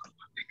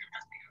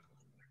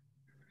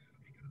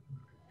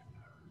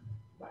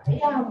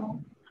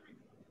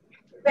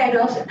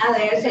 Pero ha de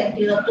haber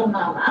sentido tu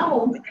mamá.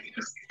 ¿O?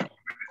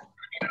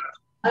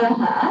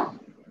 Ajá.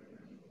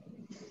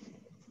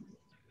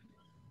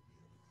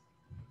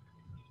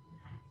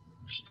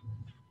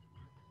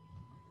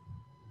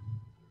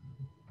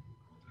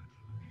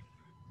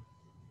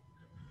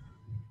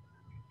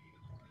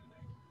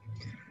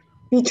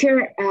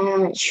 Teacher,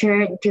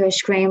 share your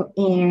screen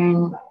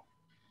in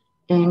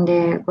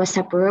the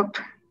WhatsApp group.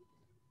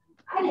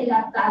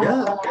 Yeah,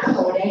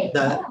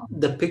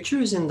 the picture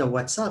is in the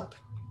WhatsApp.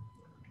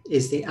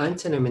 Is the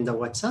antonym in the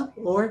WhatsApp,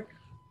 or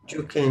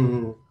you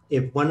can,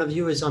 if one of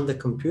you is on the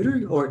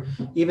computer or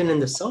even in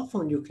the cell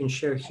phone, you can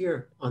share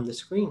here on the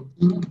screen.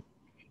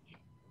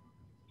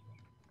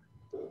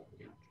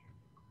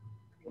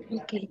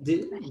 Okay.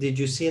 Did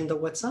you see in the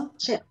WhatsApp?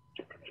 Check.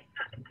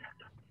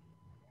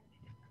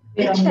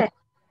 Pero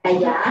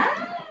allá.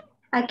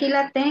 Aquí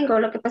la tengo,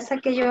 lo que pasa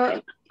es que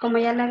yo, como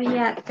ya la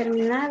había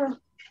terminado,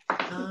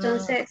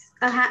 entonces,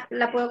 ajá,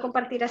 la puedo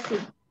compartir así.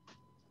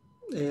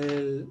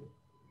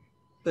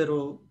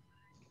 Pero,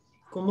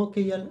 ¿cómo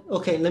que ya?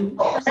 Okay, let me,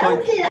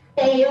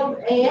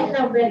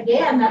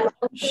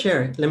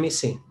 share it, let me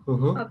see.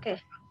 Okay.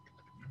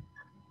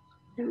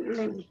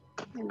 Let me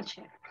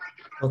share.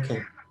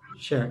 Okay,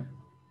 share.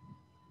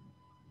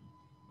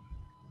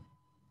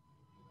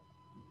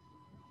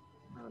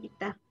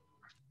 Ahorita.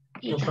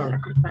 No problem.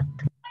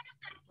 Comparto.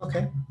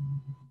 Okay.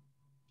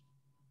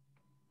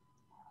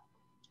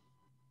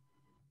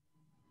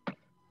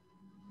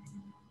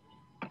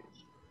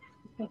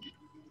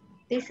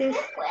 This is,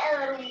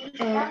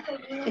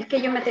 es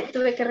que yo me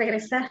tuve que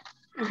regresar.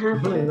 Ajá,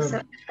 porque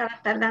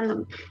estaba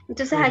tardando.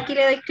 Entonces aquí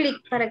le doy clic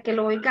para que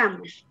lo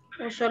oigamos.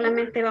 O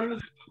solamente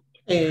vamos.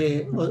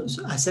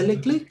 Hacerle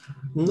clic,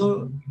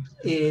 no,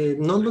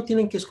 no lo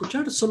tienen que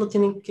escuchar, solo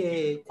tienen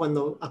que,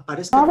 cuando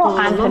aparezca todo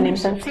los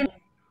nombres,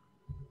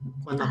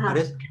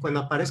 cuando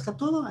aparezca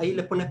todo, ahí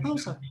le pones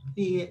pausa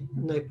y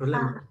no hay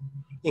problema.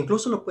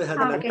 Incluso lo puedes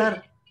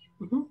adelantar.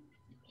 Okay.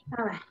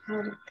 A ver,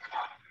 ahorita.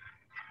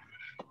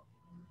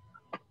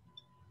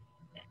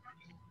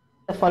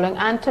 The following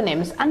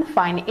antonyms and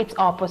find its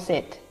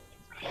opposite.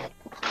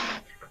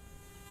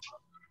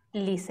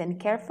 Listen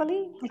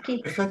carefully.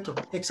 Aquí. Perfecto,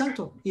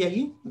 exacto. Y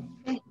allí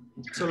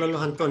solo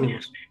los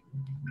antónimos.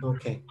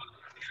 Okay.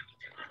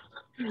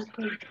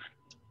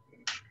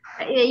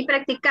 Y ahí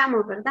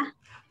practicamos, ¿verdad?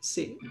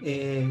 Sí.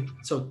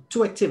 So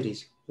two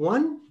activities.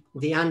 One,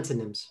 the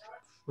antonyms.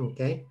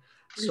 Okay.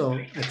 So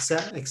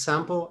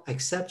example,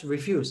 accept,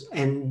 refuse,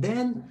 and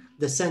then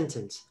the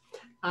sentence.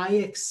 I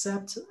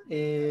accept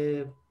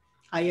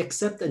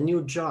a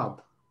new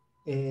job.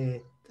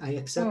 I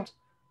accept.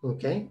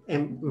 Okay.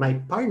 And my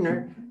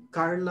partner,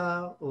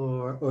 Carla,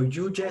 or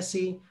you,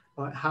 Jesse,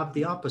 have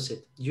the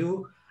opposite.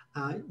 You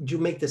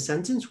make the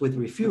sentence with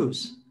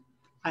refuse.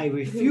 I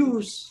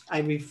refuse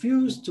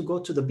to go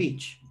to the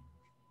beach.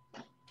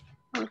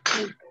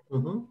 Okay.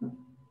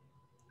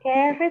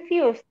 ¿Qué es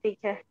refuse,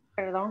 teacher?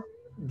 Perdón.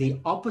 The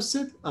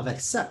opposite of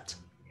accept.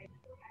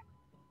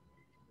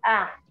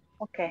 Ah,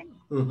 ok.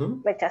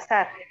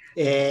 Rechazar.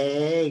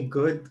 Hey,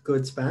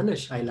 good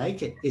Spanish. I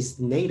like it. It's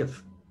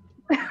native.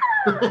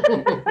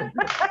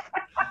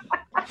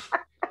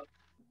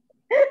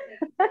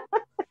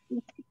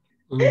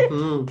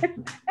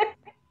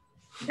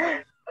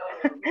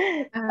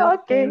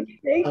 Okay,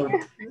 thank you.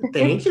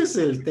 Thank you,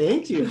 Sil.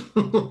 Thank you.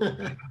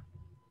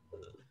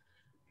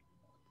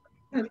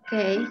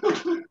 Okay.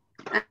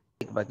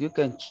 But you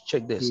can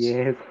check this.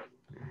 Yes.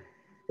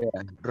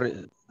 Yeah,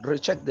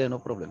 recheck there, no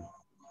problem.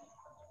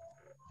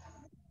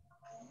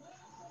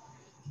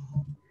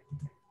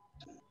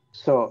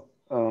 So,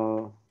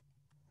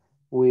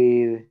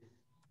 with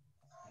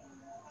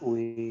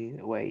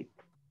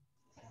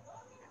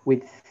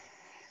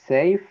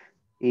save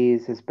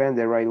is spend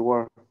the right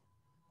word.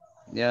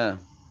 Yeah.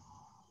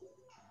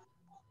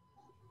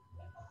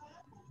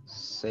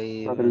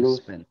 Save Not and lose.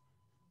 spend.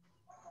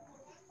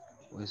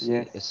 We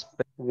Yes, see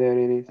spend. there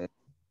it is.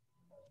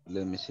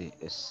 Let me see.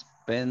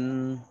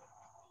 Spend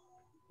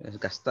es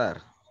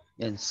gastar.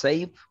 And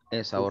save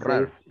es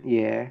ahorrar. Save,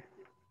 yeah.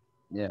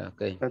 Yeah,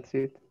 okay. That's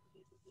it.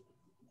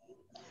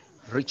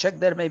 Recheck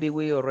there, maybe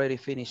we already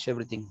finished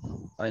everything.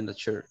 I'm not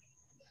sure.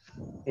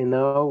 And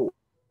now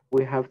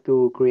we have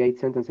to create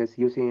sentences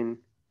using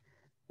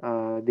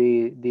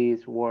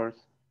these words.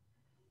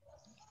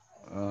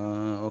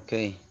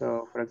 Okay.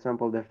 So, for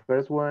example, the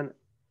first one,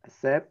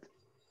 accept.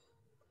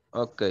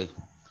 Okay.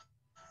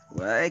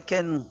 Well, I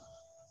can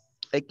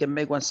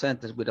make one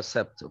sentence with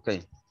accept.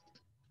 Okay.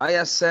 I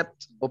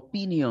accept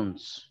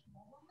opinions.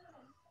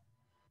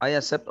 I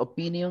accept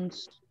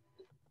opinions,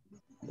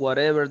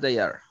 whatever they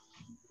are.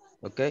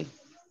 Okay.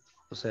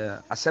 O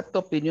sea, acepto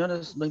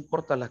opiniones, no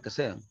importa las que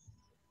sean.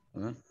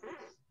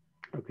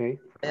 Okay.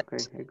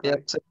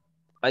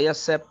 I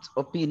accept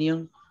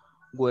opinion,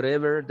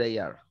 whatever they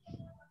are.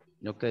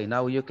 Okay,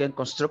 now you can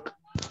construct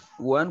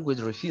one with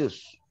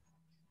refuse.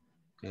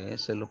 Que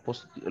es la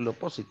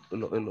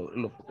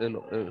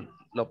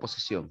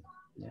oposición.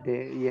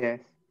 Yes.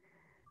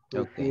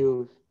 Okay.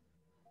 Refuse.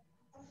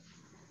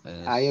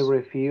 I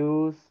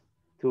refuse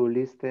to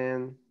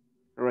listen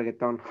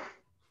reggaeton.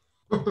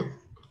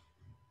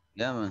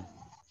 Yeah, man.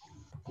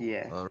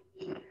 Yeah.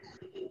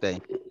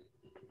 Okay.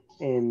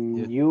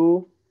 And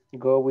you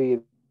go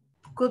with.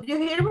 Could you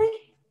hear me?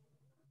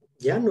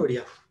 Yeah,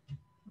 Nuria.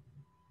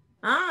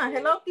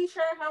 Hello,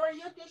 teacher. How are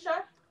you,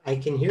 teacher? I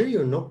can hear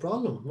you. No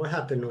problem. What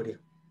happened, Nuria?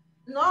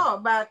 No,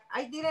 but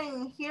I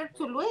didn't hear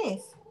to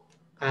Luis.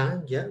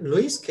 Yeah.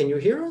 Luis, can you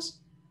hear us?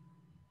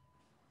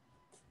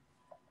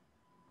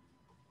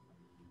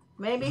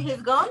 Maybe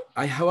he's gone?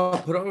 I have a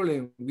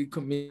problem with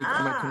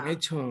my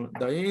connection,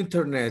 the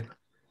internet.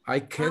 I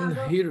can't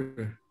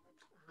hear.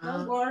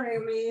 Don't worry,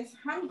 Luis.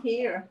 I'm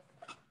here.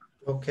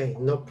 Okay,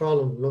 no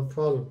problem, no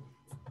problem.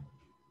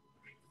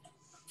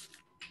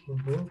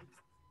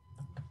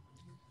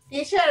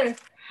 Teacher,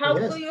 how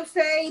do you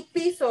say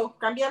piso?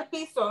 Cambiar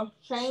piso,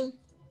 change.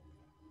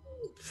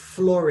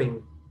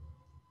 Flooring.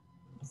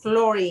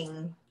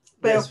 Flooring.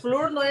 Pero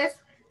floor no es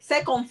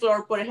second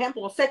floor, por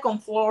ejemplo,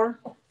 second floor,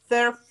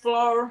 third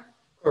floor.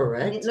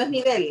 Correct. No es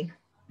nivel.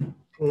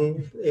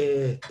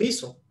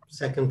 Piso,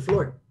 second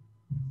floor.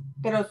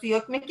 Pero si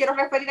yo me quiero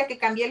referir a que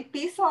cambié el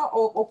piso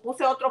o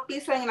puse otro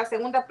piso en la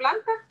segunda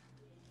planta.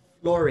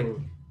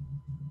 Flooring.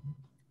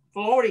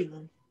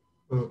 Flooring.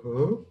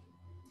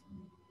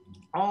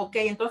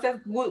 Okay,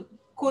 entonces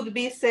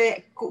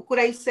could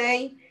I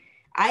say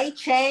I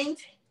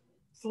changed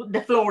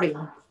the flooring?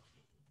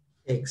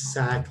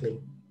 Exactly.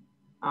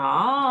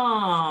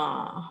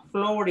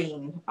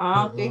 Flooring.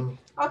 Okay.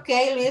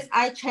 Okay, Luis,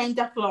 I changed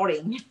the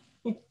flooring.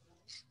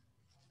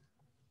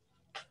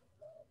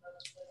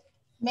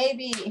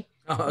 Maybe.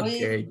 Okay,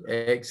 Luis,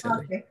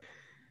 excellent. Okay.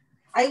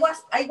 I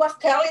was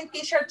telling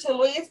teacher to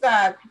Luis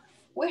that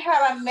we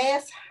have a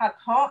mess at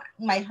home,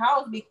 my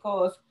house,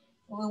 because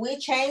we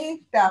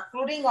changed the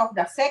flooring of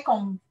the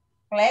second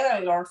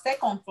level or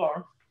second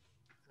floor.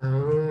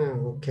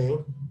 Okay.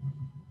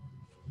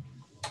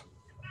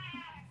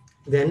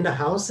 Then the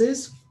house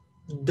is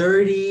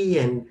dirty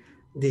and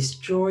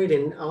destroyed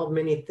and all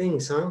many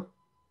things, huh?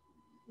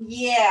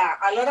 Yeah,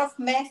 a lot of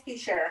mess,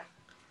 teacher.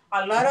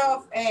 A lot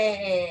of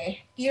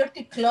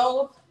dirty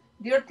clothes,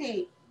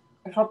 dirty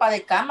ropa de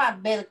cama,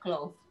 bed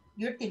clothes,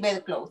 dirty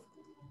bed clothes.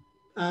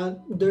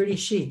 Dirty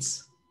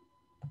sheets.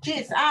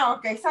 Sheets,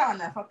 okay,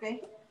 sábanas,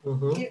 okay.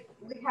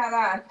 We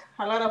have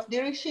a lot of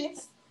dirty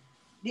sheets,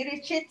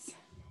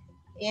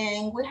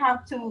 and we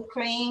have to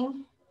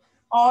clean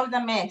all the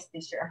mess,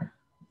 teacher.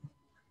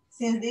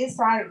 Since this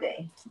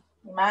Saturday,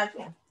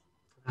 imagine.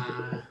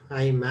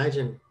 I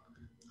imagine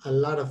a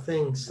lot of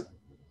things.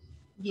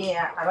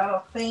 Yeah, a lot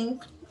of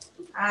things.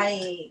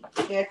 I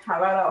get a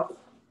lot of,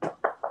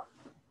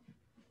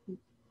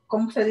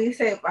 ¿cómo se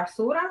dice?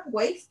 Basura,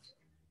 waste?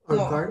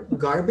 Or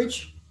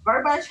garbage?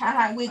 Garbage,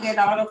 we get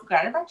a lot of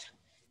garbage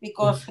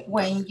because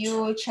when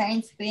you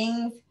change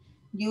things,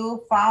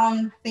 you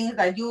found things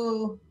that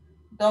you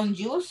don't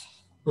use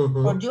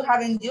or you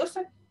haven't used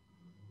it.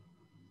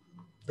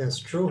 That's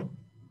true.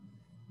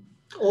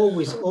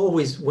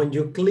 Always, when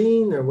you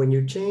clean or when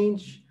you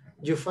change,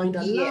 you find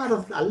a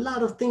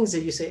lot of things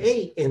that you say,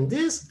 hey, and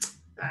this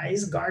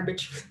is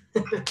garbage.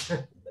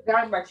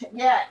 Garbage.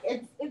 Yeah,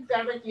 it's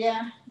garbage.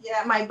 Yeah.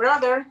 Yeah. My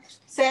brother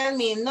sent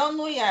me, no,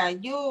 Nuya,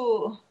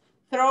 you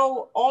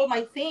throw all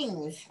my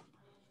things.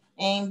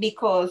 And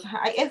because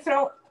I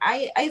throw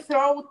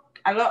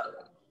a lot,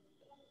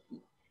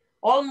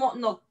 almost,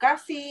 no,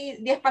 casi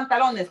 10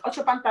 pantalones,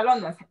 8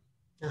 pantalones,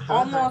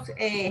 almost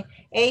 8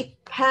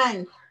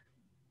 pants.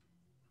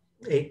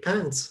 8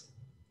 pants.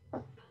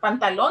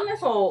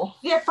 Pantalones or,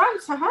 yeah,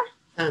 pants,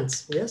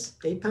 Pants, yes,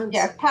 8 pants.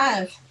 Yeah,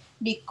 pants,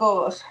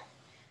 because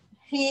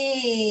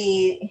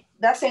he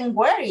doesn't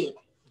wear it.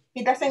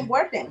 He doesn't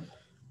wear them.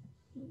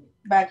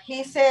 But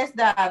he says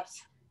that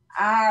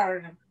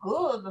are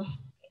good,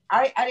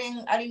 are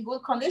in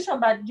good condition,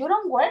 but you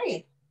don't wear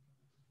it.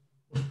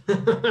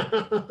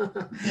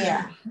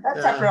 Yeah,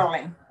 that's a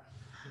problem.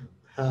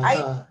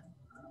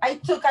 I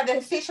took a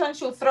decision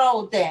to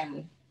throw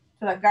them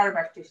to the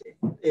garbage.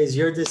 It's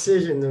your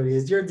decision, Nuri.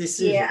 It's your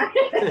decision. Yeah.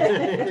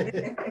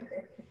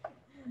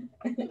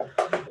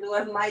 It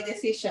was my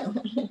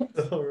decision.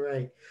 All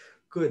right,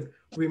 good.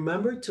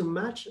 Remember to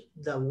match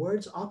the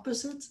words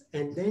opposites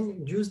and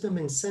then use them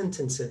in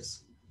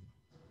sentences.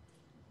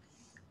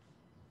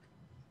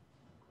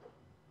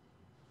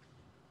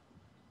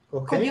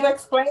 Okay. Could you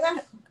explain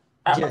that?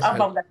 Yes.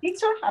 About the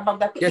picture? About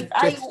the picture?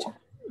 Yes.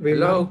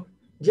 Hello.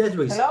 Yes,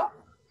 Luis. Hello?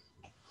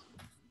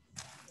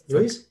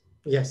 Luis?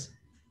 Yes.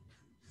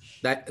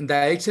 The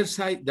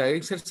exercise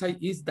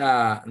is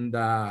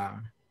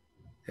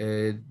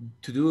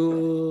to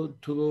do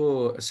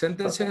two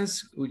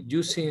sentences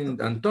using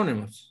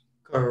antonyms.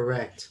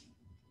 Correct.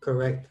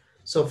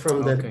 So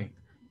from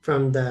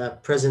the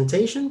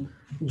presentation,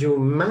 you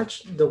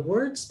match the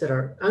words that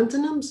are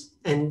antonyms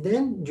and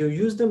then you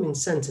use them in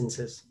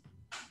sentences.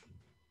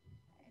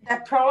 The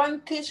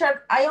problem,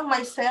 teacher, I on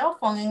my cell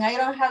phone and I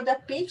don't have the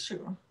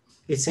picture.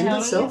 It's in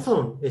the cell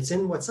phone. It's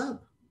in WhatsApp.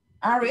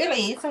 Oh,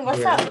 really? It's in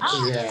WhatsApp?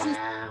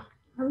 Yeah.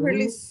 I'm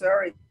really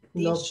sorry,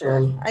 teacher. No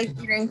problem. I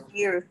didn't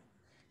hear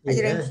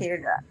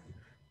that.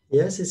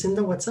 Yes, it's in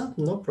the WhatsApp.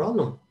 No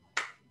problem.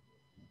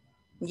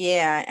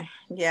 Yeah,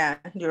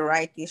 you're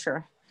right,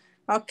 teacher.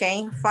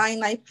 Okay,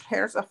 fine.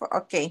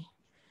 Okay.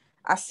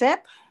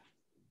 Accept.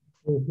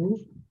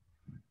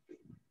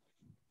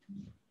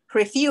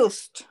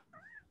 Refused.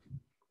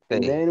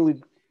 And then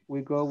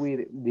we go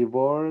with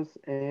divorce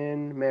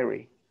and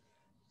marry.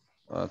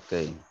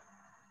 Okay.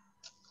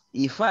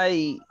 If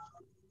I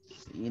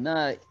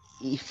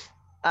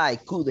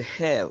could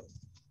have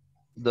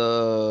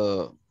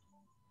the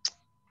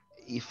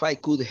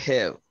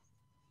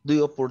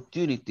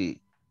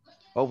opportunity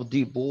of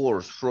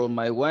divorce from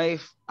my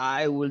wife,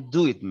 I will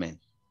do it, man.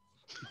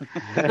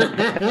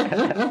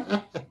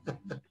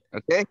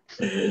 Okay.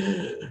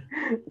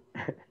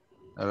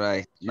 All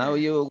right. Now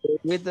you go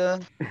with the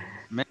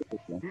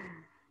marriage.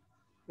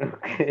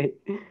 Okay.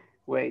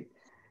 Wait.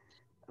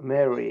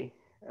 Marry.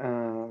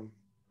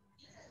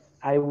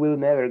 I will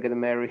never get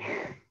married.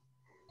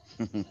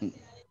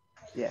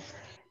 Yeah.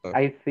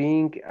 I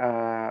think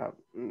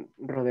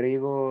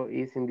Rodrigo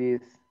is in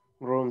this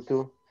room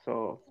too.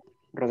 So,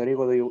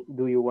 Rodrigo,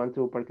 do you want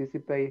to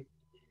participate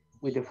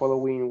with the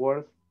following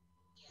words?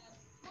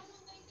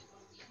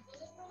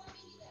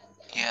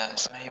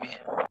 Yes, maybe.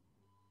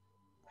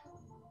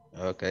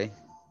 Okay.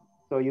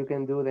 So you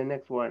can do the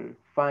next one.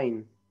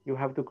 Fine. You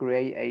have to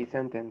create a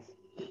sentence.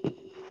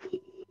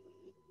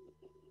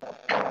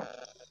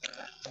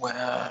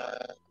 Well,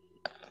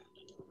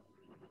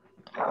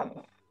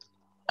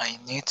 I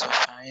need to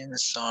find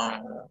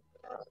some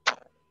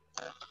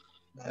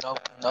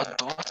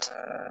notebook.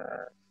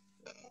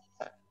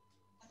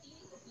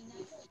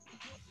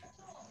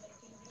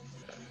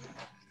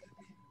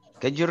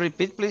 Can you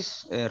repeat,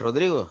 please,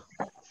 Rodrigo?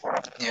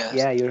 Yes.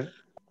 Yeah, you're.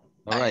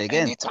 All right,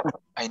 again.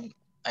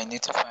 I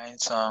need to find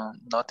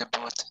some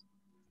notebook.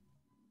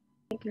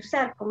 Hay que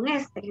usar con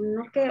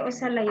no que, o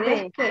sea, la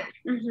idea es que...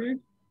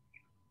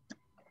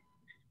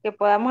 Que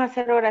podamos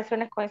hacer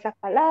oraciones con esas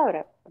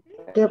palabras.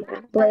 Que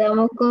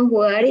podamos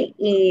conjugar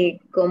y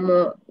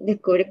como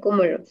descubrir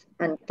como los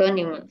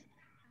antónimos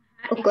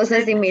o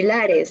cosas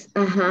similares,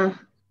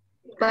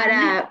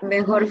 para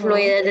mejor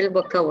fluidez del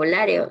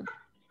vocabulario.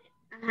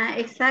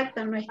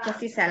 Exacto, no es que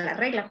así sea la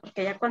regla,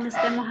 porque ya cuando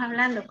estemos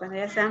hablando, cuando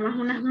ya seamos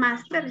unas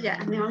máster, ya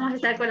no vamos a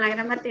estar con la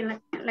gramática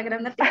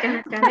en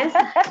la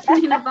cabeza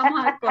y nos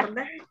vamos a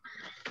acordar.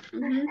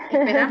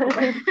 Esperamos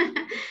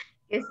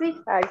que sí.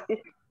 Ay,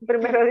 sí.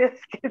 Primero Dios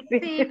que sí.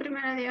 Sí,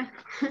 primero Dios.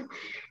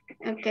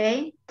 Ok,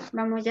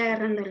 vamos ya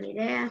agarrando la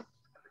idea.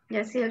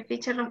 Ya si el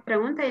teacher nos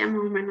pregunta, ya más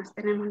o menos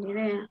tenemos la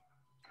idea.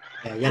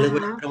 Ya les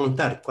voy a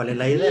preguntar cuál es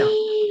la idea.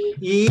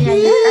 Y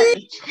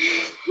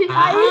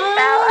ahí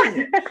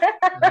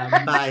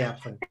estaba. Vaya,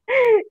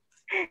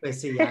 pues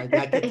sí,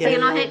 ya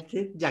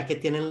que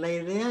tienen la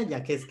idea,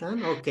 ya que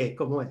están, ok,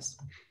 ¿cómo es?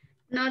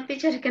 No,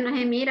 teacher, es que no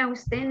se mira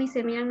usted ni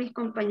se miran mis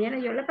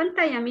compañeras. Yo la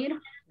pantalla miro.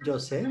 Yo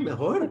sé,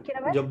 mejor.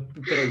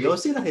 Pero yo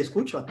sí las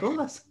escucho a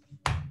todas.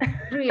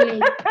 Really?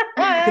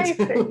 Ay,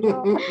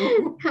 señor.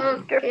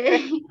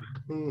 Okay.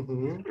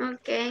 Ujú.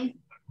 Okay.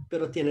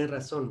 Pero tiene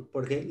razón,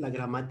 porque la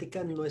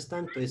gramática no es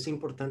tanto, es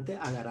importante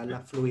agarrar la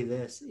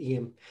fluidez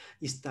y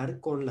estar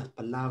con las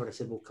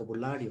palabras, el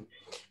vocabulario.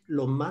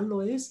 Lo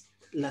malo es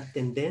la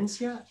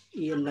tendencia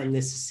y la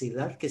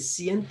necesidad que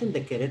sienten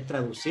de querer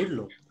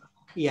traducirlo.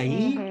 Y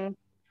ahí,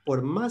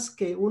 por más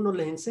que uno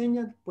les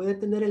enseña, puede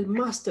tener el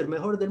máster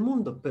mejor del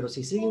mundo, pero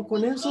si siguen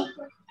con eso,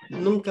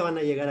 nunca van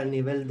a llegar al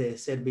nivel de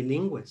ser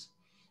bilingües.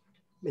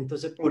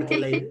 Entonces, porque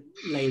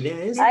la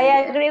idea es... I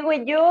agree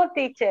with you,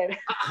 teacher.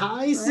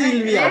 ¡Ay,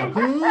 Silvia!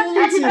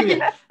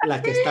 Silvia,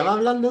 la que estaba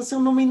hablando hace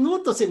unos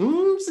minutos.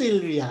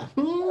 Silvia.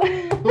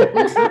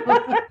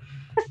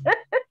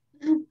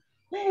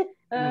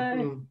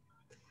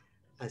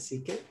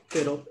 Así que,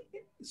 pero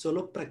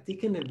solo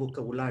practiquen el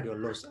vocabulario.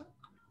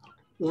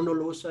 Uno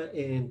lo usa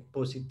en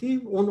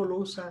positivo, uno lo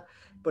usa,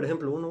 por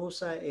ejemplo, uno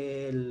usa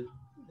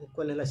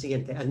 ¿cuál es la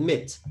siguiente?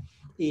 Admit.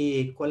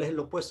 ¿Y cuál es el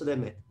opuesto de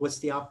admit? What's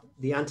the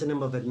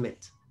antonym of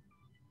admit?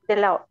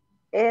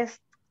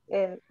 Es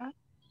el... Ay,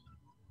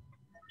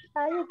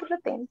 aquí lo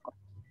tengo.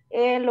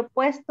 El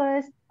opuesto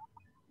es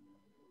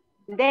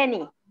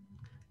deny.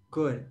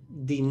 Good.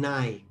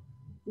 Deny.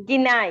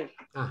 Deny.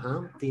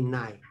 Ajá,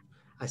 deny.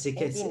 Así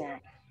que,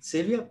 Deny.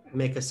 Silvia,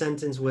 make a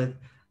sentence with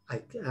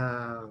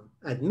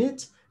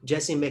admit.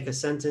 Jesse, make a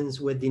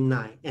sentence with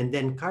deny. And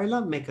then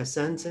Carla, make a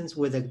sentence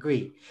with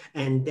agree.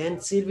 And then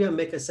Silvia,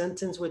 make a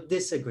sentence with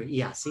disagree.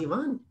 Y así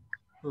van.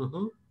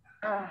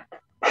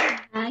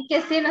 Ay,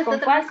 que sí,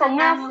 nosotros ¿Con cuál? nos Con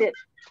saltamos. más.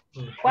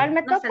 ¿Cuál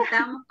me Nos toca?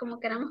 saltamos como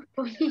que éramos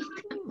poquitos.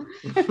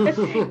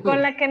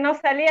 Con la que no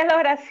salía la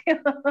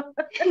oración.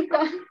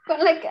 con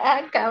la que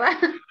acaba.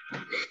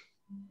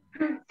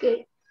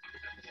 Okay.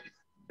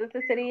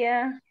 Entonces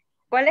sería,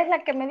 ¿cuál es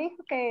la que me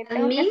dijo que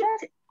tengo que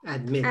hacer?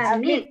 Admit.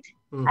 Admit.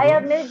 I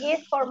admit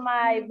gift for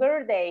my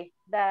birthday,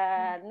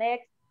 the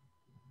next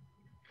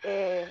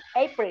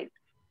April.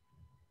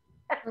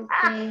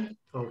 Okay.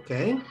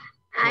 Okay.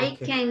 I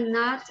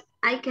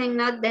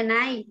cannot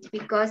deny it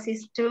because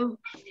it's true.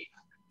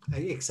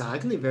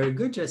 Exactly. Very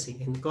good, Jesse.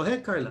 And go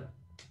ahead, Carla.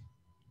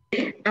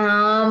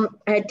 I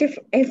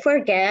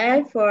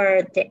forget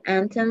for the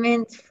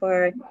antonyms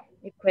for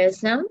the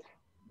question.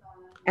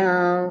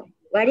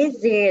 What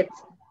is it?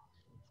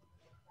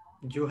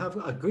 You have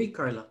agree,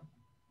 Carla.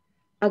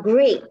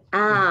 Agree.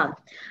 I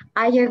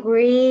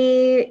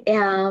agree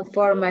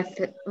for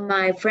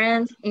my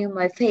friends in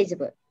my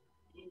Facebook.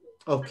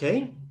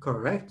 Okay,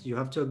 correct. You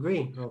have to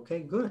agree.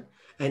 Okay, good.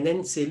 And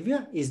then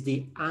Silvia is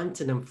the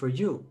antonym for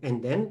you.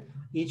 And then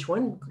each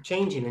one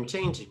changing and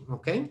changing.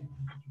 Okay?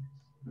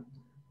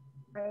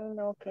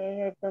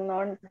 Okay, I don't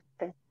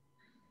understand.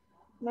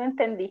 No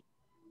entendí.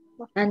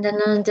 I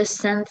don't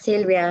understand,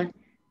 Silvia.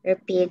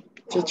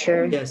 Repeat,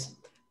 teacher. Yes.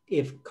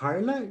 If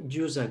Carla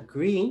use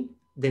agree,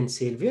 then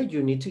Silvia,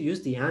 you need to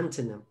use the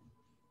antonym.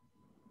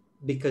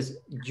 Because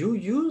you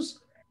use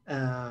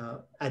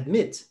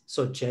admit.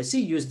 So Jesse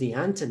used the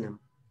antonym.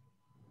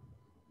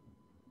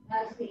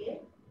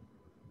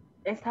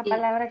 Esa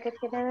palabra que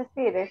quiere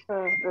decir, eso,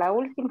 la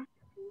última,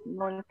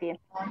 no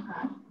entiendo.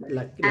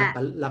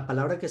 La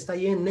palabra que está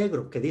ahí en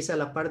negro, que dice a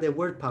la par de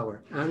word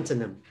power,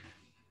 antonym.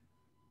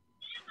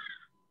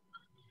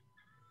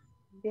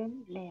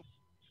 Bien,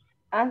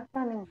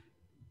 antonym.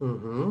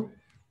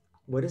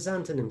 What is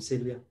antonym,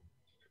 Silvia?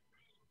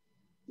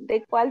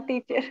 ¿De cuál,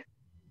 teacher?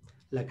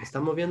 La que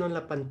estamos viendo en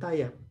la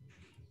pantalla.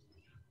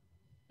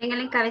 En el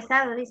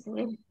encabezado, dice.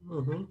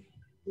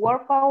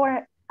 Word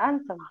power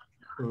antonym.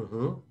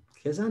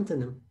 ¿Qué es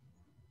antonym?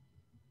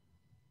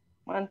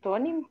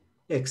 Antónimo.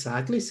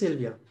 Exactly,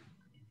 Silvia.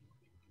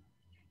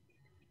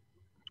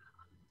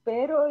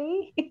 Pero,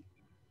 ¿y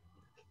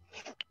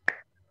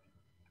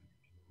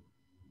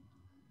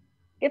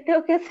qué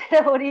tengo que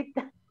hacer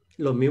ahorita?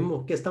 Lo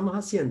mismo que estamos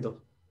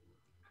haciendo.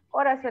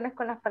 Oraciones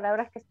con las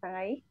palabras que están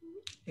ahí.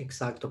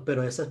 Exacto,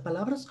 pero esas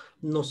palabras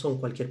no son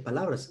cualquier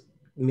palabras.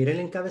 Mire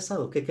el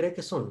encabezado, ¿qué cree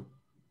que son?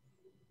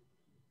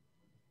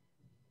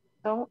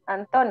 Son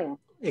antónimos.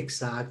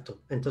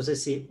 Exacto.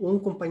 Entonces, si un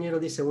compañero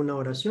dice una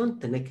oración,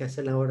 tenés que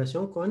hacer la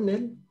oración con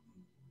él.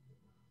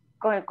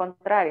 Con el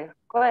contrario,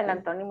 con el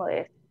antónimo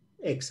de eso.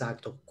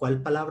 Exacto.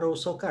 ¿Cuál palabra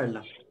usó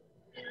Carla?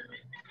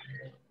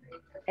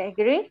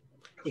 Agree.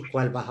 ¿Y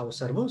cuál vas a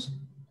usar vos?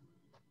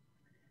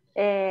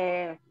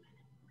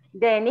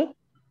 Denny.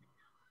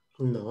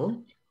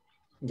 No,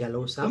 ya lo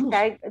usamos.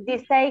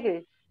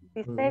 Disagree.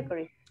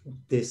 Disagree.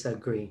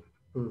 Disagree.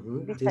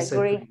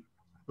 Disagree.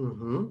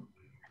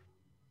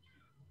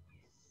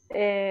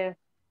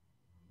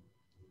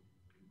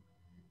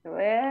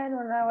 Bueno,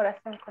 una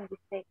oración con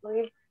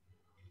disagree.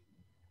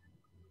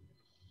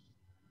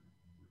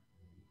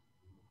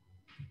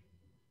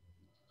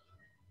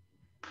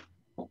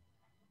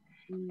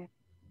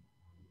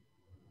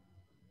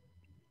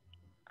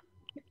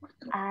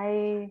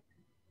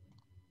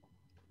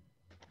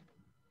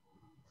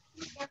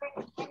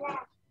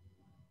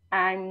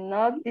 I'm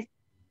not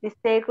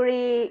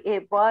disagree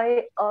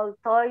buy all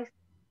toys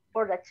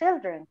for the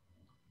children.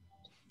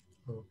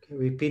 Okay,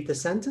 repeat the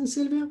sentence,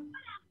 Silvia.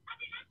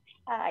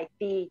 Ay,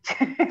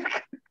 teacher.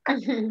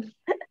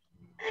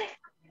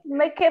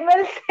 Me quemé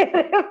el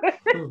cerebro.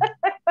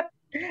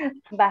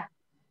 Va.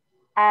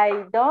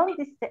 I don't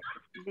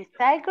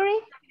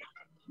disagree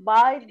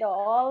by the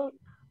old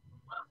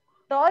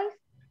toys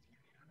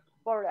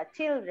for the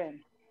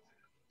children.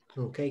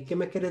 Ok, ¿qué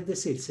me quieres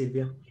decir,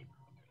 Silvia?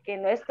 Que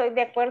no estoy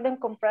de acuerdo en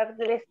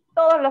comprarles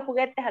todos los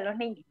juguetes a los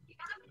niños.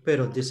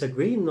 Pero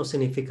disagree no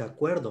significa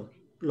acuerdo.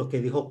 Lo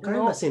que dijo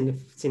Carla No.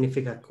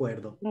 significa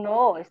acuerdo.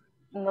 No,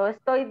 no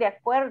estoy de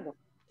acuerdo.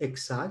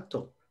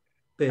 Exacto.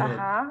 Pero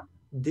Ajá.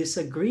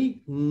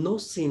 disagree no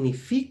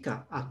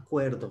significa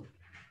acuerdo.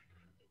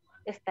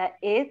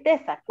 Es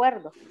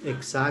desacuerdo.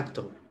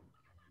 Exacto.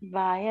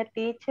 Vaya,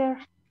 teacher.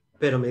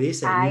 Pero me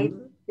dice... I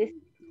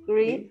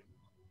disagree.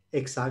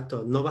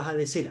 Exacto. No vas a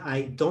decir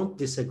I don't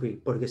disagree,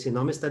 porque si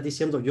no me estás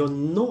diciendo yo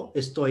no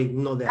estoy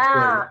no de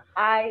acuerdo.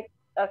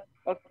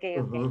 Okay,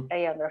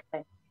 I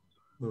understand.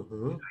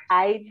 Uh-huh.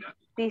 I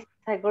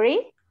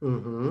disagree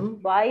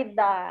by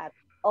that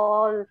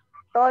all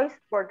toys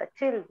for the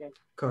children.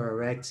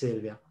 Correct,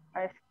 Silvia.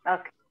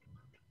 Okay.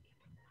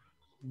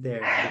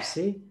 There, you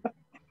see?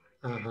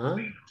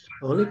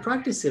 Only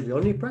practice, Silvia,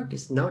 only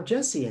practice. Now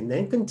Jesse, and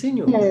then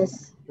continue.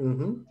 Yes.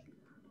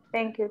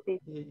 Thank you,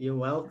 teacher. You're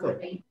welcome.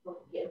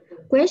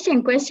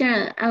 Question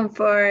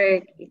for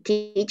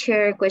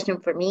teacher, question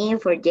for me,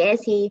 for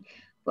Jesse,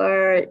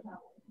 for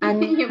and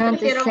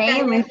the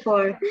same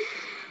for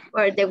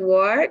the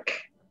work,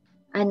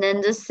 and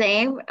then the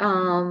same.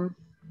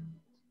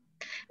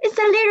 It's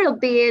a little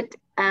bit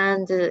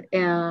and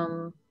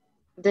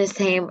the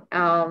same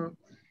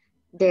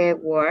the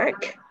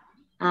work,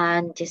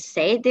 and just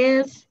say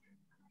this.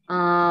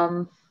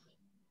 Oh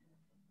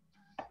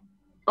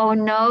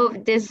no,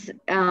 this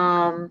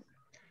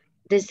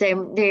the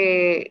same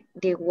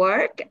the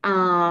work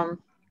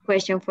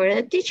question for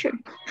the teacher.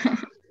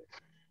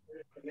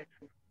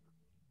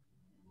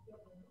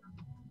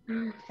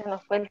 Se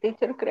nos fue el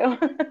teacher, creo.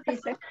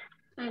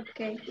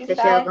 Okay. Se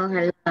quedó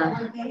congelado.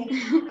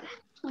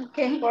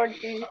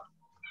 Okay.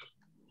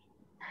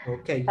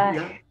 Okay,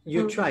 now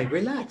you try.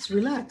 Relax.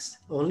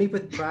 Only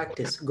with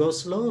practice. Go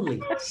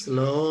slowly.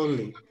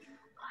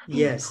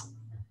 Yes.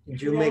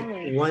 You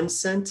make one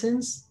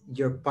sentence,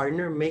 your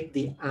partner make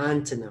the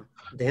antonym.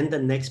 Then the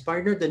next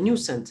partner, the new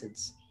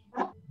sentence.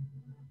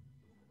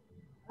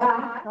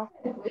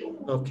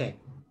 Okay.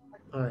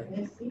 All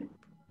right.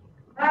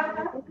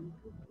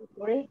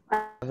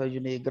 So you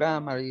need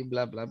grammar,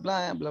 blah, blah,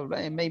 blah, blah, blah.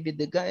 And maybe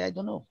the guy, I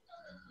don't know.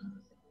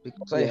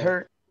 Because I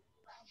heard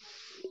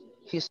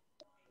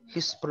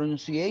his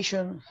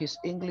pronunciation, his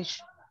English,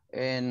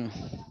 and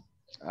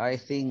I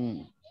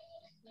think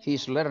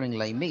he's learning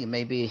like me.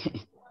 Maybe,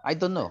 I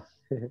don't know.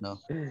 No.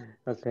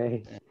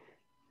 Okay.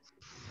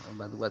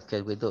 But what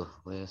can we do?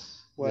 Well,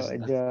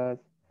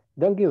 just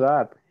don't give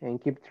up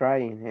and keep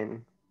trying,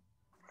 and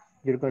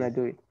you're gonna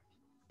do it.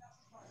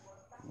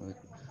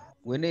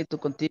 We need to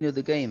continue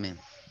the game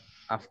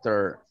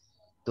after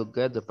to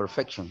get the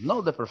perfection.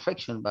 Not the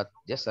perfection, but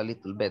just a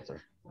little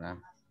better.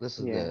 This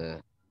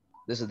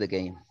is the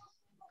game.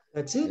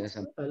 That's it. Yes.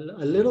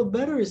 A little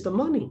better is the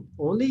money.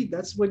 Only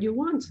that's what you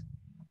want.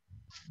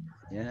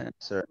 Yeah,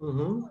 sir.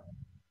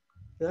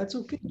 That's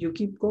okay. You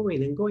keep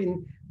going and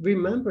going.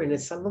 Remember, in El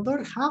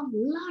Salvador, have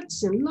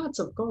lots and lots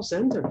of call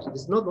centers.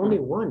 It's not only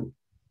one.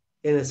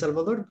 In El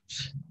Salvador,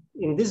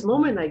 in this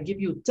moment, I give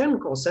you 10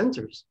 call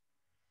centers.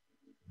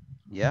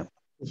 Yeah.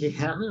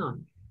 Yeah.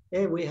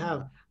 And we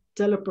have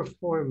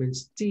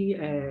teleperformance,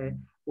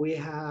 we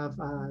have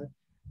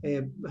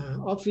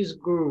office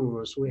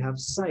gurus, we have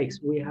Sykes,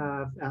 we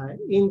have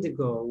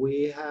Indigo,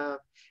 we have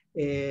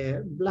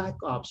Black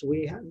Ops,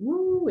 we have,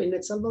 in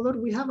El Salvador,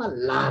 we have a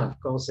lot of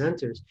call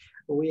centers.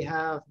 We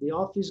have the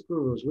office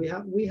gurus, we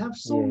have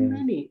so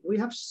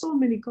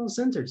many call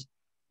centers.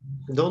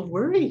 Don't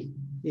worry.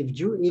 If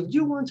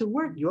you want to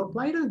work, you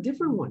apply to a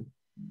different one.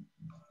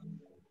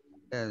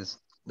 Yes.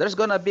 There's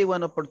gonna be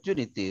one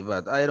opportunity,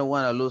 but I don't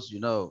want to lose,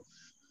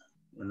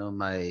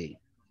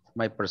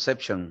 my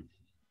perception.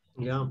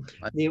 Yeah.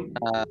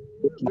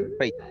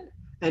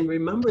 And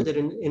remember that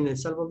in El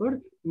Salvador,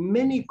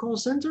 many call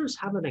centers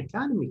have an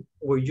academy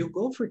where you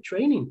go for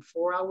training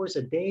 4 hours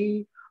a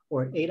day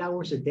or 8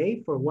 hours a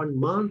day for 1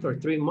 month or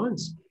 3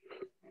 months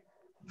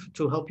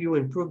to help you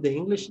improve the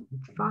English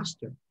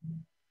faster.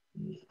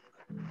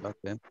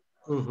 Okay.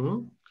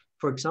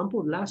 For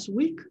example, last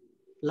week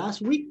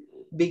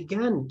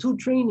began 2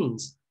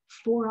 trainings,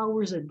 4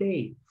 hours a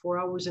day, 4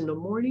 hours in the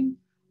morning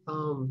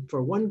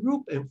for one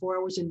group and 4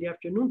 hours in the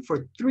afternoon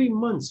for 3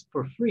 months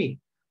for free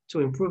to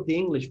improve the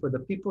English for the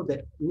people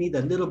that need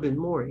a little bit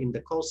more in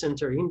the call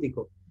center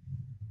Indigo.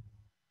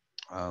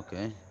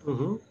 Okay.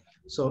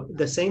 So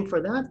the same for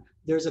that.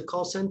 There's a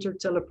call center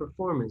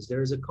teleperformance.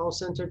 There's a call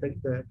center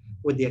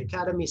with the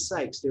Academy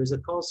Sykes. There's a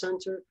call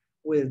center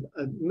with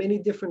many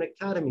different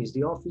academies,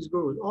 the office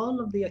group. All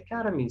of the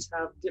academies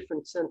have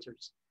different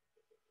centers.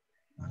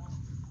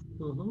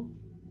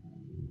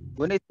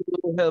 We need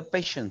to have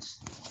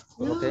patience.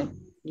 Yeah, okay.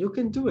 You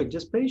can do it.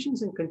 Just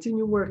patience and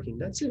continue working.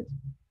 That's it.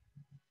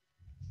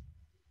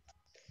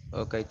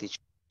 Okay, teacher.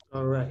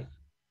 All right.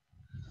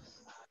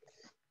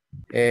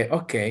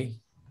 Okay.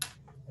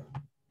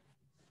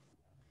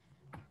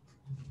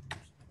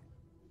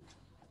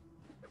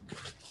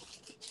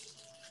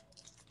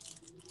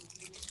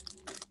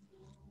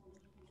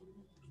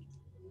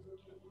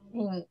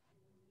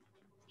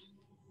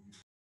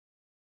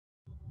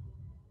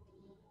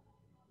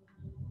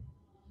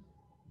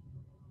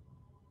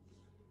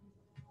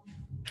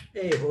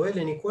 Hey, Joel,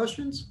 any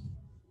questions?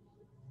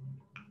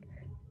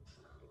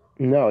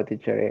 No,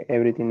 teacher,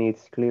 everything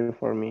is clear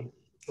for me.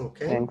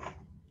 Okay. Thanks.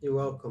 You're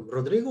welcome.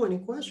 Rodrigo, any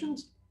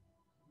questions?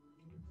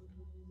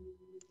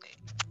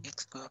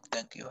 It's good,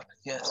 thank you.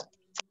 Yes.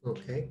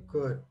 Okay,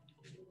 good.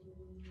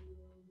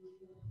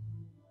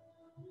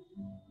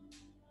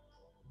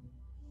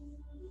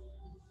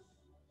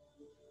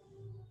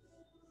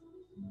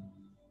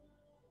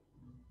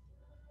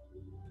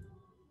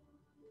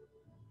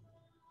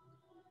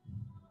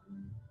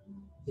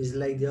 It's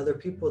like the other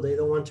people, they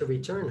don't want to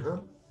return,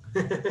 huh?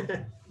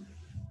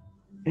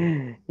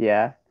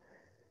 Yeah.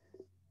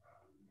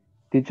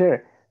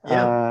 Teacher,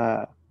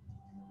 Yeah.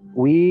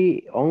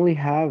 we only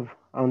have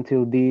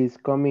until this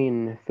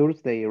coming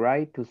Thursday,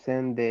 right, to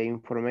send the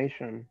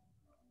information,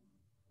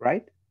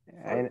 right?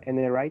 And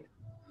right?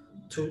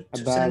 To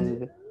About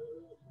send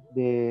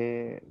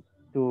the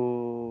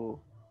to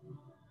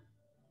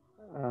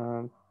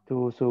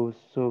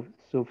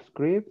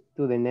subscribe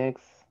to the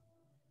next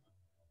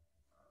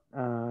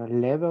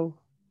level.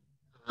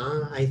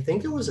 I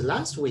think it was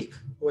last week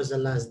was the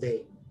last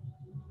day.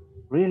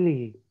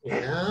 Really?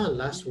 Yeah,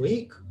 last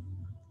week.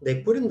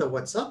 They put in the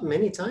WhatsApp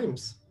many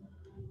times.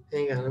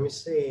 Hang on, let me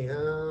see.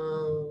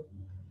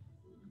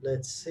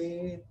 Let's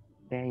see.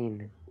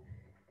 Dang.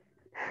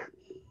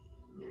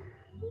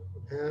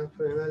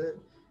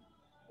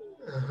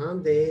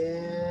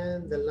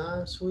 Then the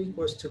last week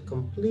was to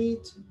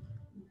complete.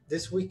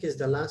 This week is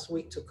the last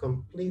week to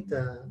complete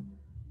the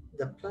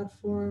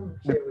platform.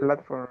 The Here we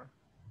platform.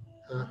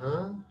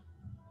 go.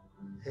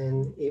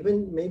 And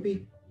even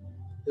maybe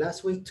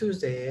last week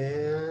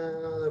Tuesday.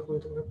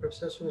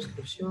 Proceso de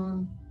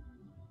inscripción.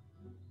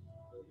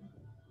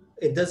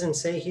 It doesn't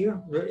say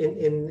here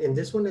in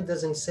this one. It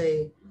doesn't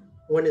say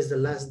when is the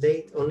last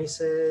date. Only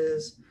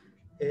says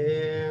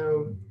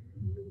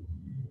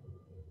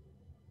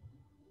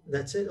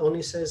that's it.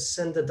 Only says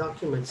send the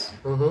documents.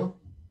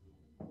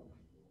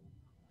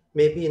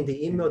 Maybe in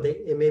the email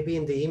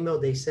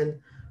they send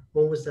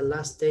when was the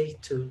last day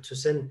to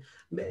send.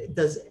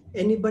 Does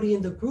anybody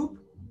in the group,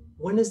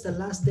 when is the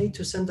last day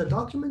to send the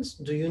documents?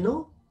 Do you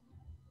know?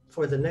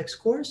 For the next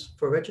course,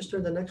 for register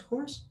the next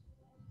course?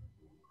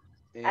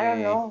 I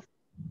don't know.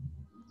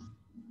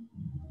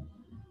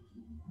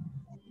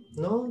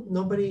 No,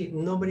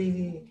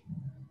 nobody.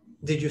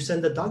 Did you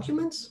send the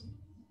documents?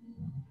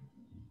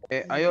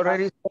 I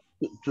already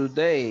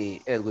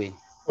today, Edwin.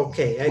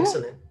 Okay,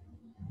 excellent.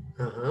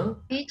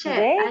 Teacher,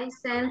 Today? I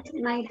sent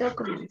my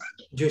documents.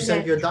 You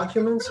sent your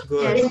documents?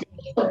 Good. Yes.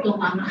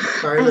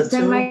 Carla I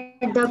send too? my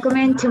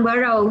document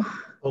tomorrow.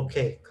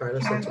 Okay,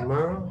 Carla sent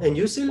tomorrow. And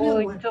you, Sylvia?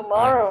 Oh,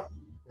 tomorrow.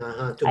 I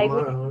will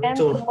Tomorrow. send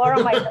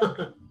tomorrow my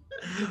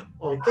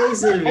Okay, I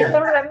Sylvia.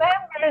 don't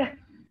remember.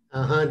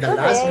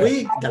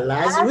 The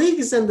last week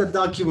you sent the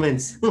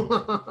documents.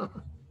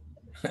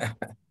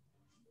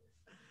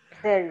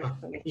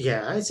 Seriously.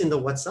 Yeah, it's in the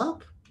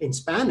WhatsApp in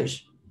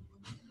Spanish.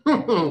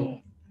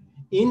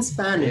 In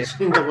Spanish,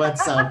 in the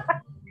WhatsApp.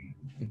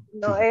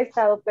 No he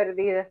estado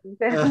perdida,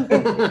 sinceramente.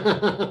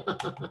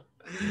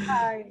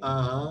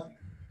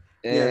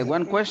 Yeah.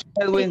 One question,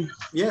 Edwin.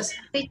 Yes.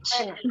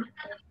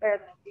 Bueno,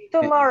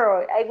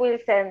 tomorrow I will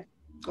send.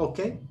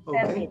 Okay.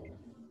 Send it.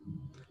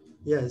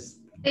 Yes.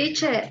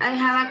 Teacher, I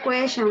have a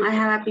question. I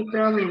have a big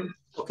problem.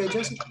 Okay,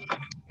 Jesse.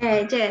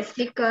 Yes,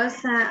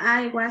 because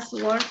I was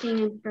working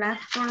in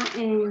platform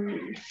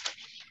in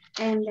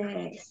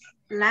the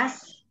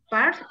last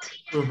part,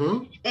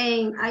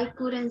 and I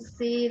couldn't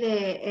see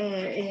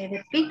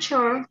the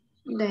picture,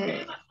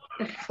 the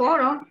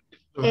photo.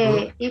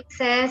 It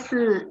says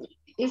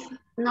it's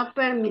not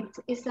permit.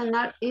 It's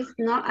not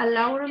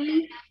allowed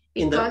me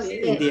because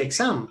in the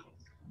exam.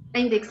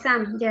 In the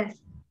exam, yes.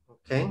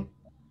 Okay.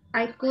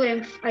 I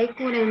couldn't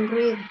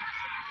read,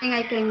 and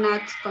I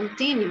cannot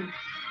continue.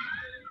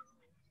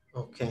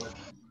 Okay.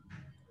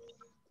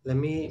 Let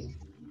me,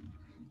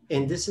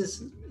 and this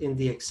is in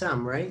the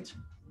exam, right?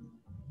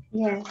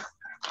 Yes.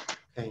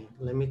 Okay,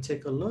 let me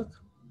take a look.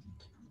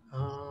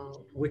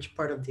 Which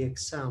part of the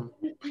exam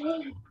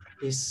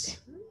is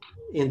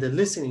in the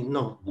listening?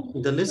 No,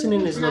 the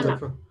listening is not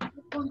the.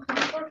 No,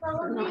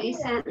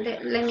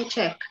 let me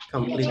check.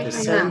 Complete the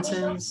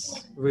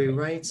sentence,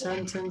 rewrite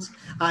sentence.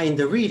 In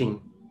the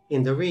reading.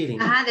 In the reading.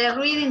 The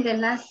reading, the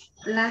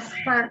last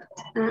part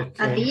at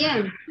the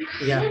end.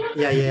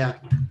 Yeah.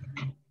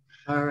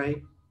 All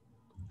right,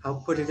 I'll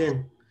put it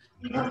in.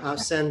 I'll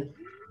send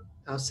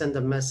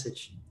a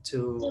message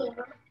to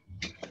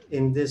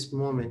in this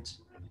moment.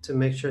 to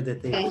make sure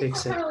that they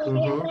fix it.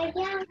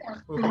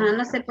 Ajá,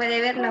 no se puede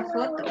ver la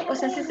foto. O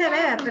sea, sí se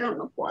ve, pero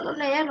no puedo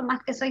leerlo,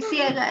 más que soy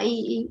ciega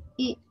y...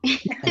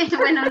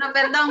 bueno, no,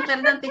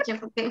 perdón, teacher,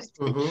 porque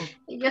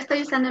yo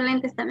estoy usando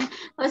lentes también.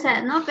 O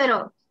sea, no,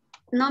 pero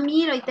no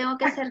miro y tengo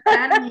que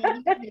acercarme y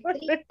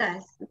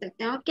letritas.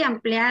 Tengo que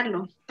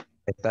ampliarlo.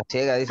 Está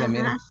ciega, dice,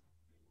 mira.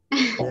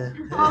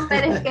 No,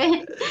 pero es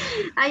que...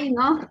 Ay,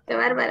 no, qué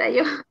bárbara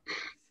yo.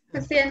 Lo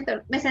siento,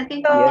 me sentí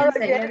incómoda,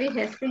 yo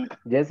dije sí.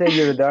 Just say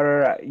your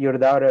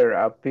daughter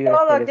appears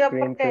Todo on the yo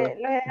screen porque too.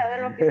 los he dejado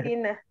en la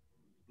oficina.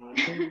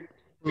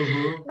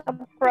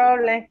 No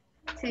problem.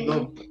 Sí.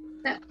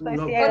 Soy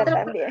ciega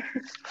también.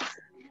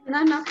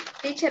 No,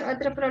 teacher,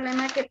 otro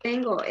problema que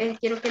tengo,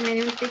 quiero que me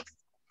dé un tip.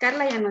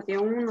 Carla ya nos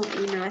dio uno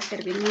y me va a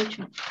servir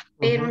mucho,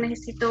 pero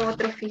necesito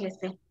otro,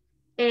 fíjese.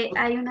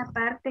 Hay una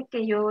parte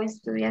que yo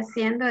estuve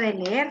haciendo de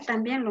leer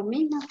también lo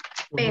mismo,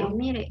 pero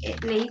mire,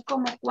 leí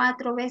como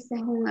 4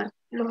 veces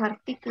los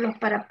artículos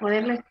para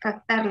poderles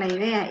captar la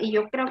idea, y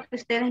yo creo que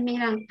ustedes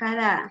miran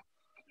cada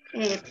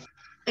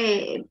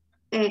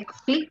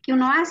clic que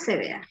uno hace,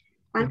 vea,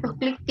 cuántos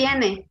clics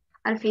tiene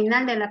al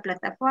final de la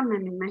plataforma,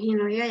 me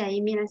imagino yo, y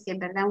ahí miran si en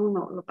verdad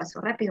uno lo pasó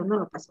rápido o no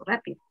lo pasó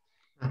rápido.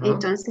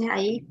 Entonces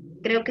ahí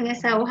creo que en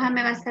esa hoja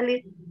me va a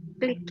salir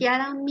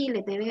cliqueada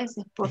miles de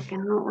veces, porque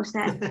no, o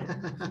sea,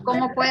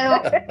 ¿cómo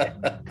puedo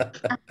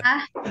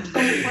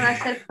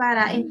hacer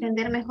para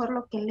entender mejor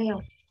lo que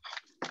leo?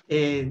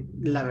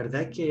 La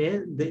verdad que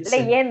es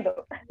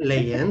Leyendo.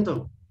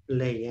 leyendo.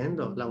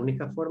 La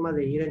única forma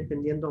de ir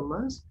entendiendo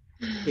más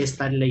es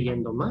estar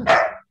leyendo más.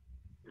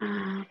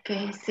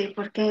 Ok, sí,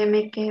 porque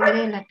me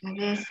quebré la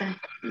cabeza.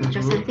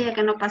 Yo sentía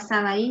que no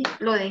pasaba ahí,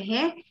 lo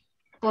dejé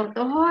por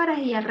 2 horas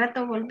y al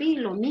rato volví,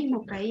 lo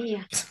mismo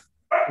caía.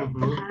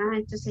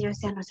 Entonces yo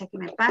decía, no sé qué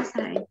me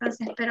pasa,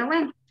 entonces, pero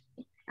bueno,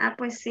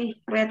 pues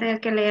sí, voy a tener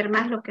que leer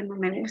más lo que no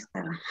me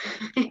gusta.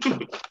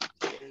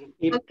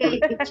 Ok,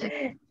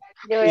 teacher.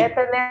 Yo voy a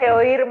tener que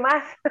oír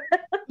más.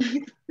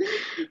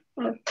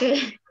 Ok.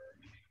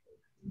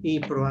 Y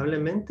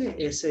probablemente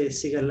ese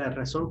siga la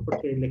razón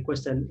porque le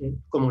cuesta,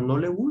 como no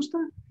le gusta,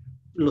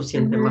 lo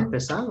siente más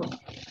pesado.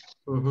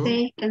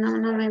 Sí, que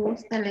no me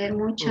gusta leer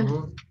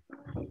mucho.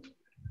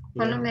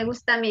 Solo me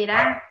gusta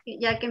mirar,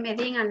 ya que me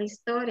digan la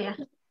historia.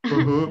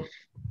 Los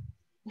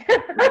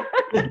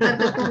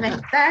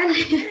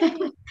documentales.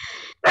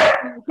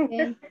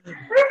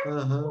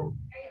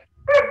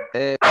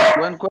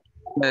 One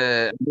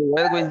question,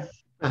 Edwin.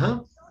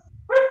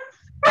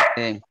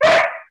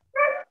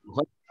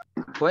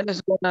 When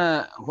is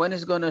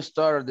gonna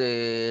start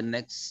the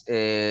next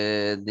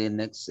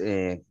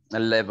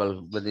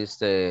level with this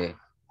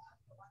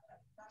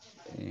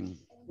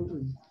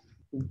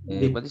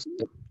what is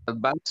it?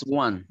 Advanced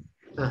one?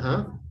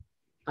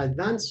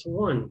 Advanced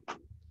one.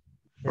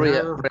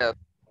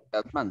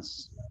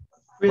 Pre-advanced.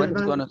 When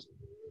is gonna?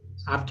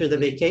 After the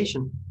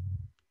vacation.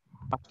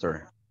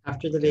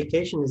 After the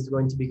vacation is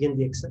going to begin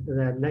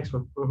the next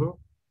one.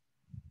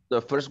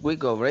 The first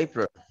week of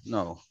April.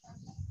 No.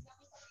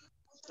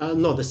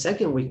 No, the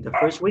second week. The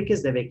first week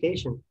is the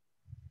vacation.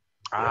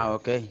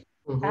 Okay.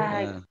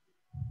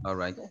 All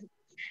right.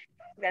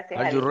 Gracias.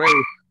 Are you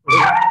ready?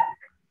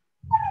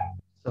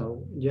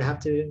 So you have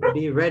to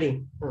be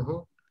ready.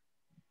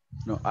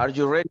 No, are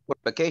you ready for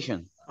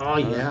vacation? Oh,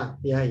 yeah.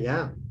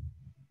 Yeah.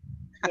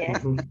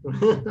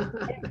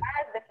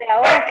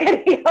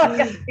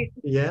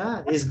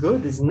 Yeah, it's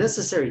good. It's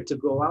necessary to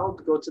go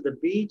out, go to the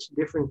beach,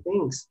 different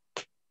things.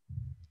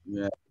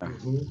 Yeah.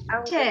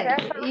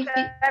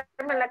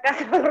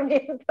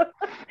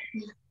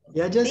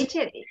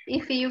 Teacher,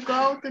 if you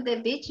go to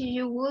the beach,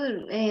 you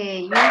will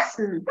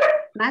use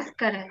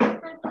mascara.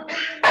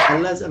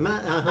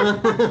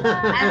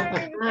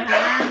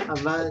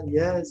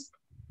 Yes.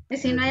 Y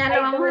si no, ya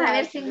lo vamos a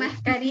ver sin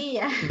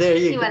mascarilla. There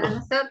you igual go. a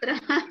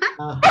nosotros.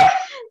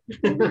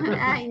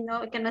 Ay,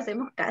 no, que no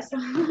hacemos caso.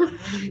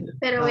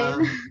 Pero bueno.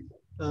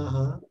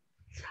 All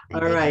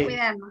right. Que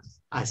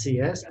cuidarnos. Así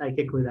es, hay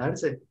que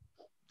cuidarse.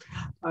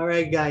 All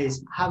right,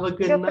 guys. Have a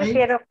good Yo night.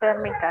 prefiero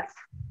quedarme en casa.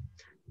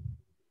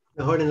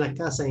 Mejor en la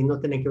casa y no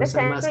tener que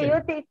usar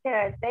máscara.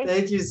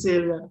 Thank you,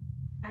 Silvia.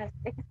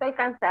 Es que estoy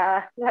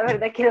cansada. La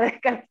verdad, quiero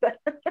descansar.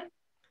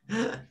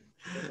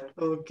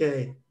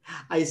 Okay.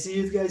 I see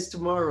you guys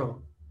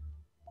tomorrow.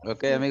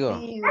 Okay, amigo.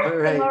 All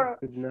right.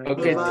 Good night.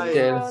 Okay,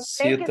 teacher.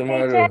 See you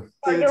tomorrow.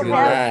 Good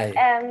night.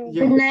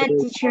 Good night,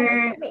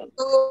 teacher.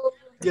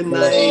 Good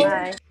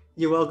night.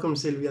 You're welcome,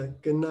 Silvia.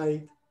 Good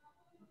night.